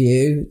my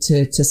view,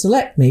 to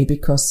select me,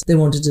 because they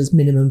wanted us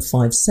minimum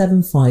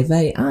 5'7",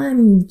 5'8".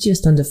 I'm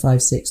just under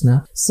 5'6"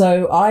 now.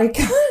 So I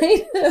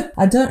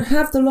don't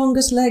have the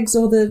longest legs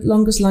or the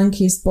longest,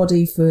 lankiest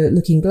body for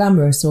looking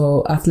glamorous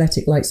or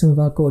athletic like some of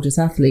our gorgeous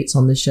athletes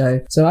on the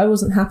show. So I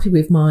wasn't happy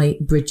with my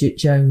Bridget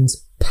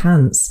Jones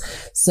pants.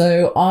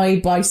 So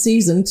by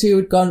season 2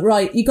 had gone,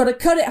 right, you got to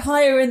cut it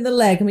higher in the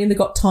leg. I mean, they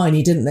got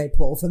tiny, didn't they,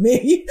 Paul, for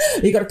me?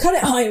 You got to cut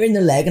it higher in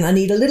the leg, and I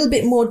need a little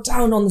bit more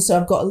down on so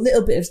I've got a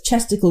little bit of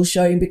chesticles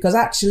showing, because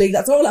actually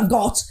that's all I've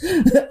got.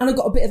 And I've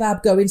got a bit of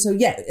ab going. So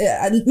yeah,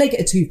 I make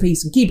it a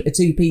 2-piece and keep it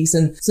a 2-piece.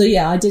 And so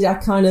yeah, I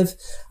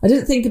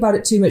didn't think about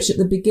it too much at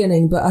the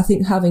beginning, but I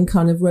think having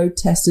kind of road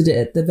tested it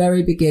at the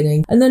very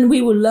beginning, and then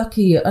we were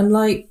lucky,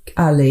 unlike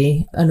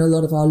Ali and a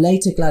lot of our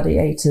later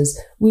gladiators,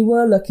 we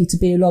were lucky to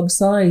be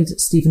alongside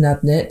Stephen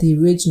Abnett, the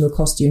original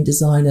costume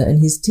designer, and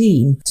his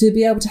team, to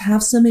be able to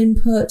have some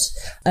input.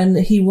 And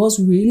he was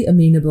really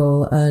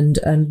amenable and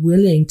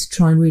willing to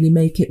try and really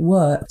make it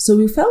work. So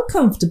we felt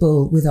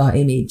comfortable with our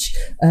image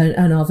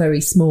and our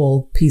very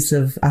small piece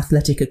of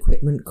athletic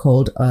equipment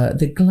called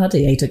the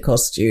gladiator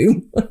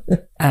costume.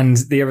 And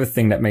the other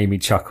thing that made me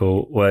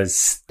chuckle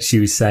was she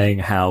was saying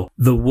how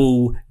the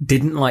wall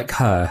didn't like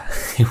her.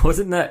 It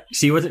wasn't that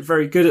she wasn't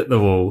very good at the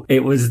wall.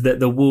 It was that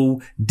the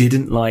wall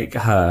didn't like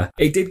her.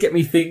 It did get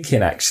me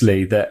thinking,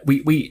 actually, that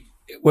we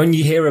when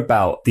you hear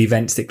about the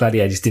events that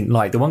gladiators didn't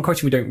like, the one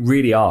question we don't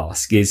really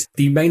ask is,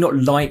 you may not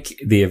like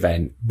the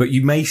event, but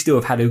you may still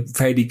have had a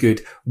fairly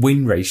good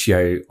win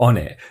ratio on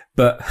it.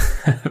 But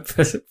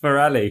for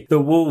Ali, the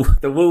wall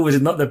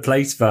was not the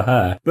place for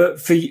her. But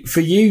for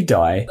you,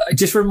 Di,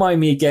 just remind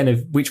me again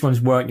of which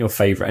ones weren't your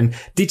favourite. And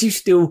did you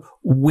still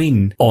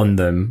win on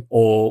them,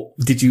 or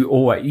did you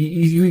always,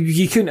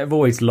 you couldn't have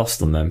always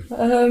lost on them?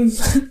 My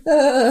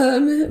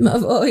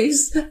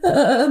voice.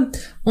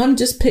 I'm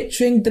just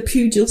picturing the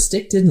pugil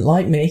stick didn't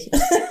like me.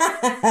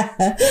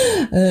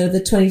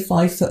 The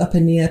 25-foot up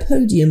in the air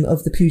podium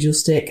of the pugil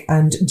stick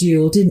and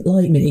duel didn't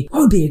like me. That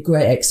would be a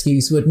great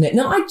excuse, wouldn't it?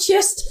 No,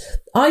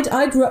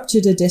 I'd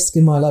ruptured a disc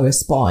in my lower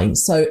spine,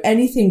 so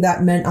anything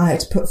that meant I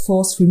had to put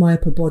force through my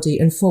upper body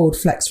and forward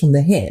flex from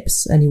the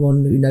hips.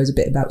 Anyone who knows a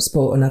bit about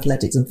sport and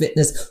athletics and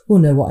fitness will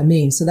know what I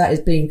mean. So that is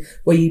being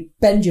where you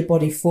bend your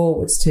body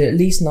forwards to at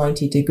least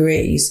 90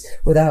 degrees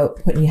without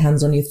putting your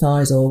hands on your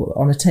thighs or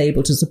on a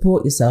table to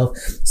support yourself.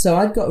 So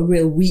I'd got a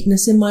real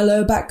weakness in my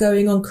lower back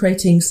going on,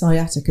 creating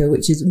sciatica,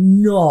 which is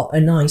not a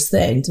nice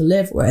thing to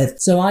live with.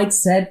 So I'd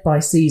said by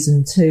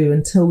season 2,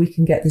 until we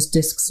can get this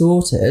disc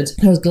sorted,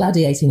 I was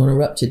gladiating on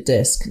a ruptured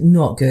disc.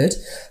 Not good.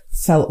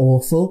 Felt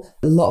awful.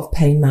 A lot of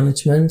pain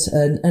management,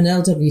 and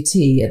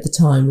LWT at the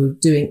time were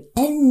doing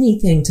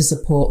anything to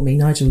support me.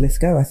 Nigel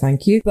Lithgow, I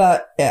thank you.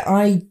 But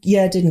I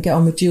didn't get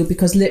on with duel,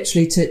 because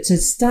literally to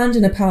stand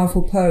in a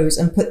powerful pose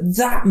and put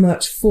that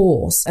much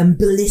force and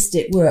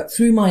ballistic work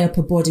through my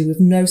upper body with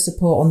no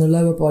support on the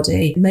lower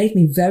body made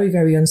me very,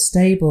 very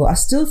unstable. I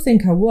still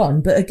think I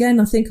won, but again,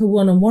 I think I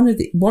won on one of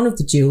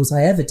the duels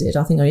I ever did.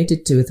 I think I only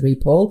did 2 or 3,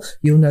 Paul.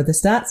 You'll know the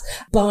stats.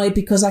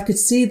 Because I could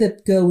see the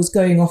girl was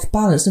going off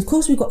balance. Of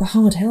course, we've got the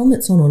hard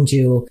helmets on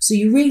duel, so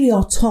you really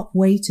are top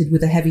weighted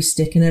with a heavy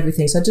stick and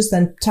everything. So I just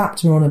then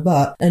tapped her on her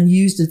butt and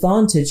used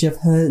advantage of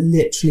her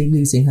literally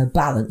losing her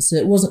balance. So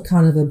it wasn't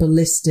kind of a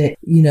ballistic,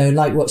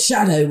 like what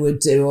Shadow would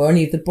do or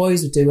any of the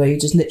boys would do, where you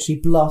just literally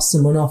blast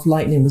someone off.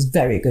 Lightning was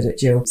very good at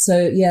duel.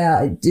 So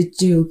yeah,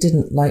 duel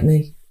didn't like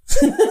me.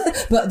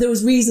 But there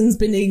was reasons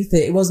beneath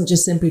it. It wasn't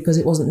just simply because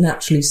it wasn't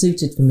naturally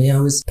suited for me. I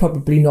was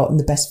probably not in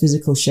the best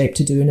physical shape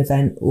to do an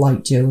event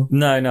like duel.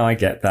 No, I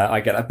get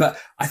that. But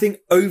I think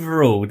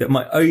overall that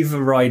my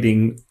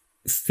overriding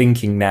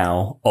thinking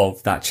now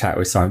of that chat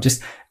with Siren,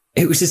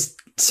 it was just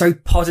so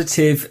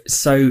positive,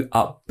 so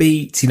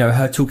upbeat,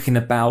 her talking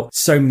about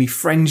so many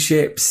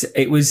friendships.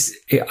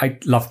 I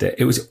loved it.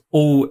 It was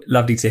all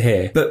lovely to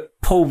hear. But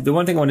Paul, the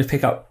one thing I want to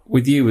pick up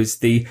with you was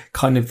the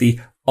kind of the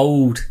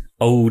old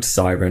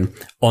Siren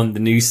on the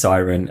new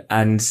Siren,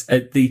 and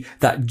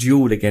that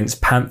duel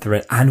against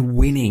Panther and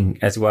winning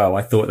as well.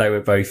 I thought they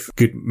were both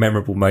good,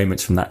 memorable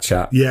moments from that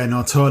chat. Yeah,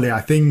 no, totally.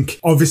 I think,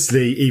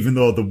 obviously, even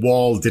though the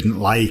wall didn't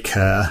like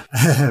her,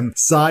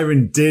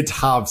 Siren did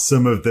have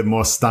some of the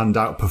more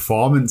standout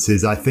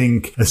performances. I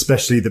think,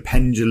 especially the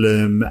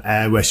pendulum,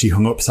 where she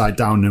hung upside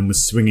down and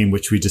was swinging,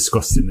 which we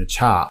discussed in the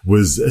chat,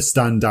 was a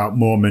standout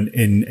moment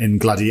in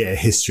Gladiator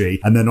history.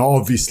 And then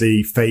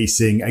obviously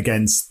facing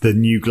against the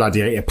new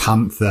Gladiator Panther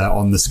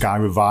on the Sky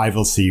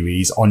Revival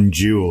series on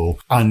duel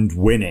and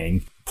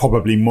winning,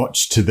 probably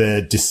much to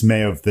the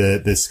dismay of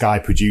the Sky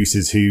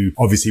producers, who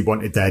obviously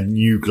wanted their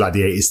new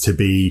gladiators to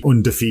be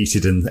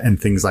undefeated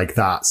and things like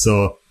that.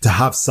 So to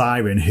have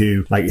Siren,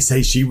 who, like you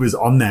say, she was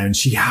on there and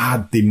she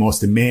had the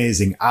most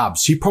amazing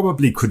abs. She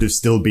probably could have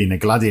still been a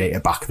gladiator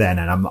back then,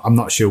 and I'm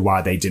not sure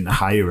why they didn't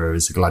hire her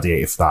as a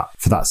gladiator for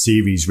that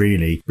series,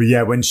 really. But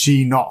yeah, when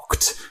she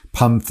knocked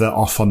Panther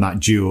off on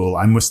that duel,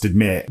 I must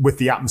admit, with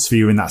the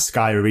atmosphere in that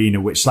Sky Arena,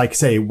 which, like I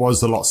say,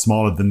 was a lot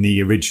smaller than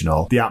the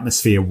original, the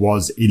atmosphere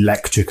was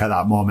electric at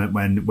that moment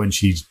when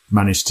she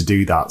managed to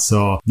do that.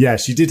 So yeah,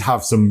 she did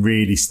have some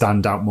really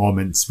standout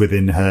moments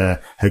within her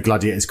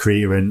gladiators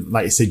career, and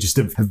like I say, just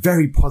a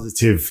very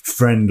positive,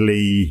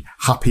 friendly,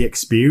 happy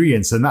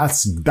experience, and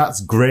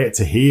that's great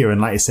to hear. And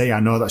like I say, I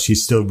know that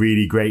she's still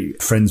really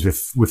great friends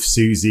with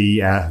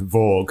Susie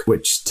Vogue,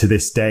 which to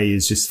this day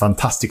is just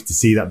fantastic to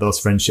see that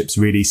those friendships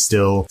really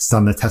still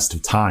stand the test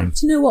of time.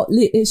 Do you know what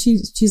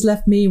she's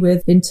left me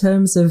with in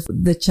terms of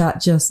the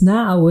chat just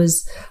now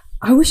was,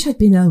 I wish I'd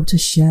been able to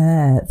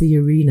share the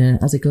arena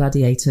as a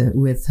gladiator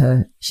with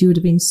her. She would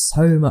have been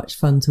so much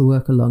fun to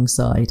work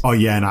alongside. Oh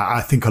yeah, and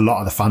I think a lot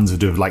of the fans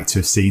would have liked to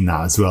have seen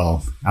that as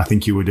well. I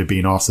think you would have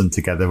been awesome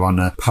together on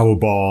a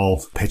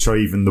Powerball pitch, or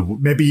even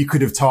maybe you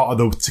could have taught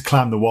her to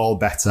climb the wall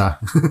better.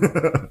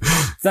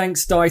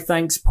 Thanks, Di.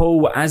 Thanks,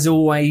 Paul. As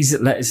always,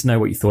 let us know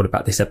what you thought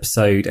about this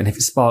episode, and if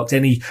it sparked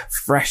any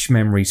fresh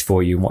memories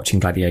for you watching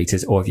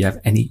Gladiators, or if you have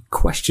any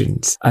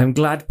questions.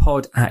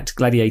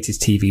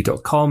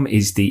 gladpod@gladiatorstv.com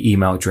is the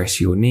email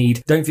address you'll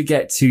need. Don't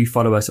forget to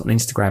follow us on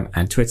Instagram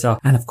and Twitter,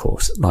 and of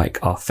course, like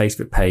our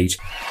Facebook page.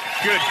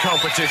 Good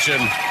competition,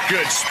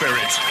 good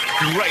spirit,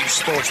 great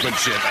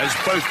sportsmanship as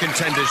both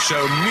contenders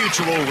show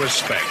mutual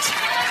respect.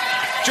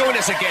 Join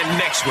us again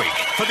next week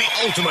for the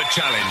ultimate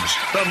challenge,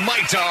 the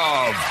might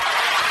of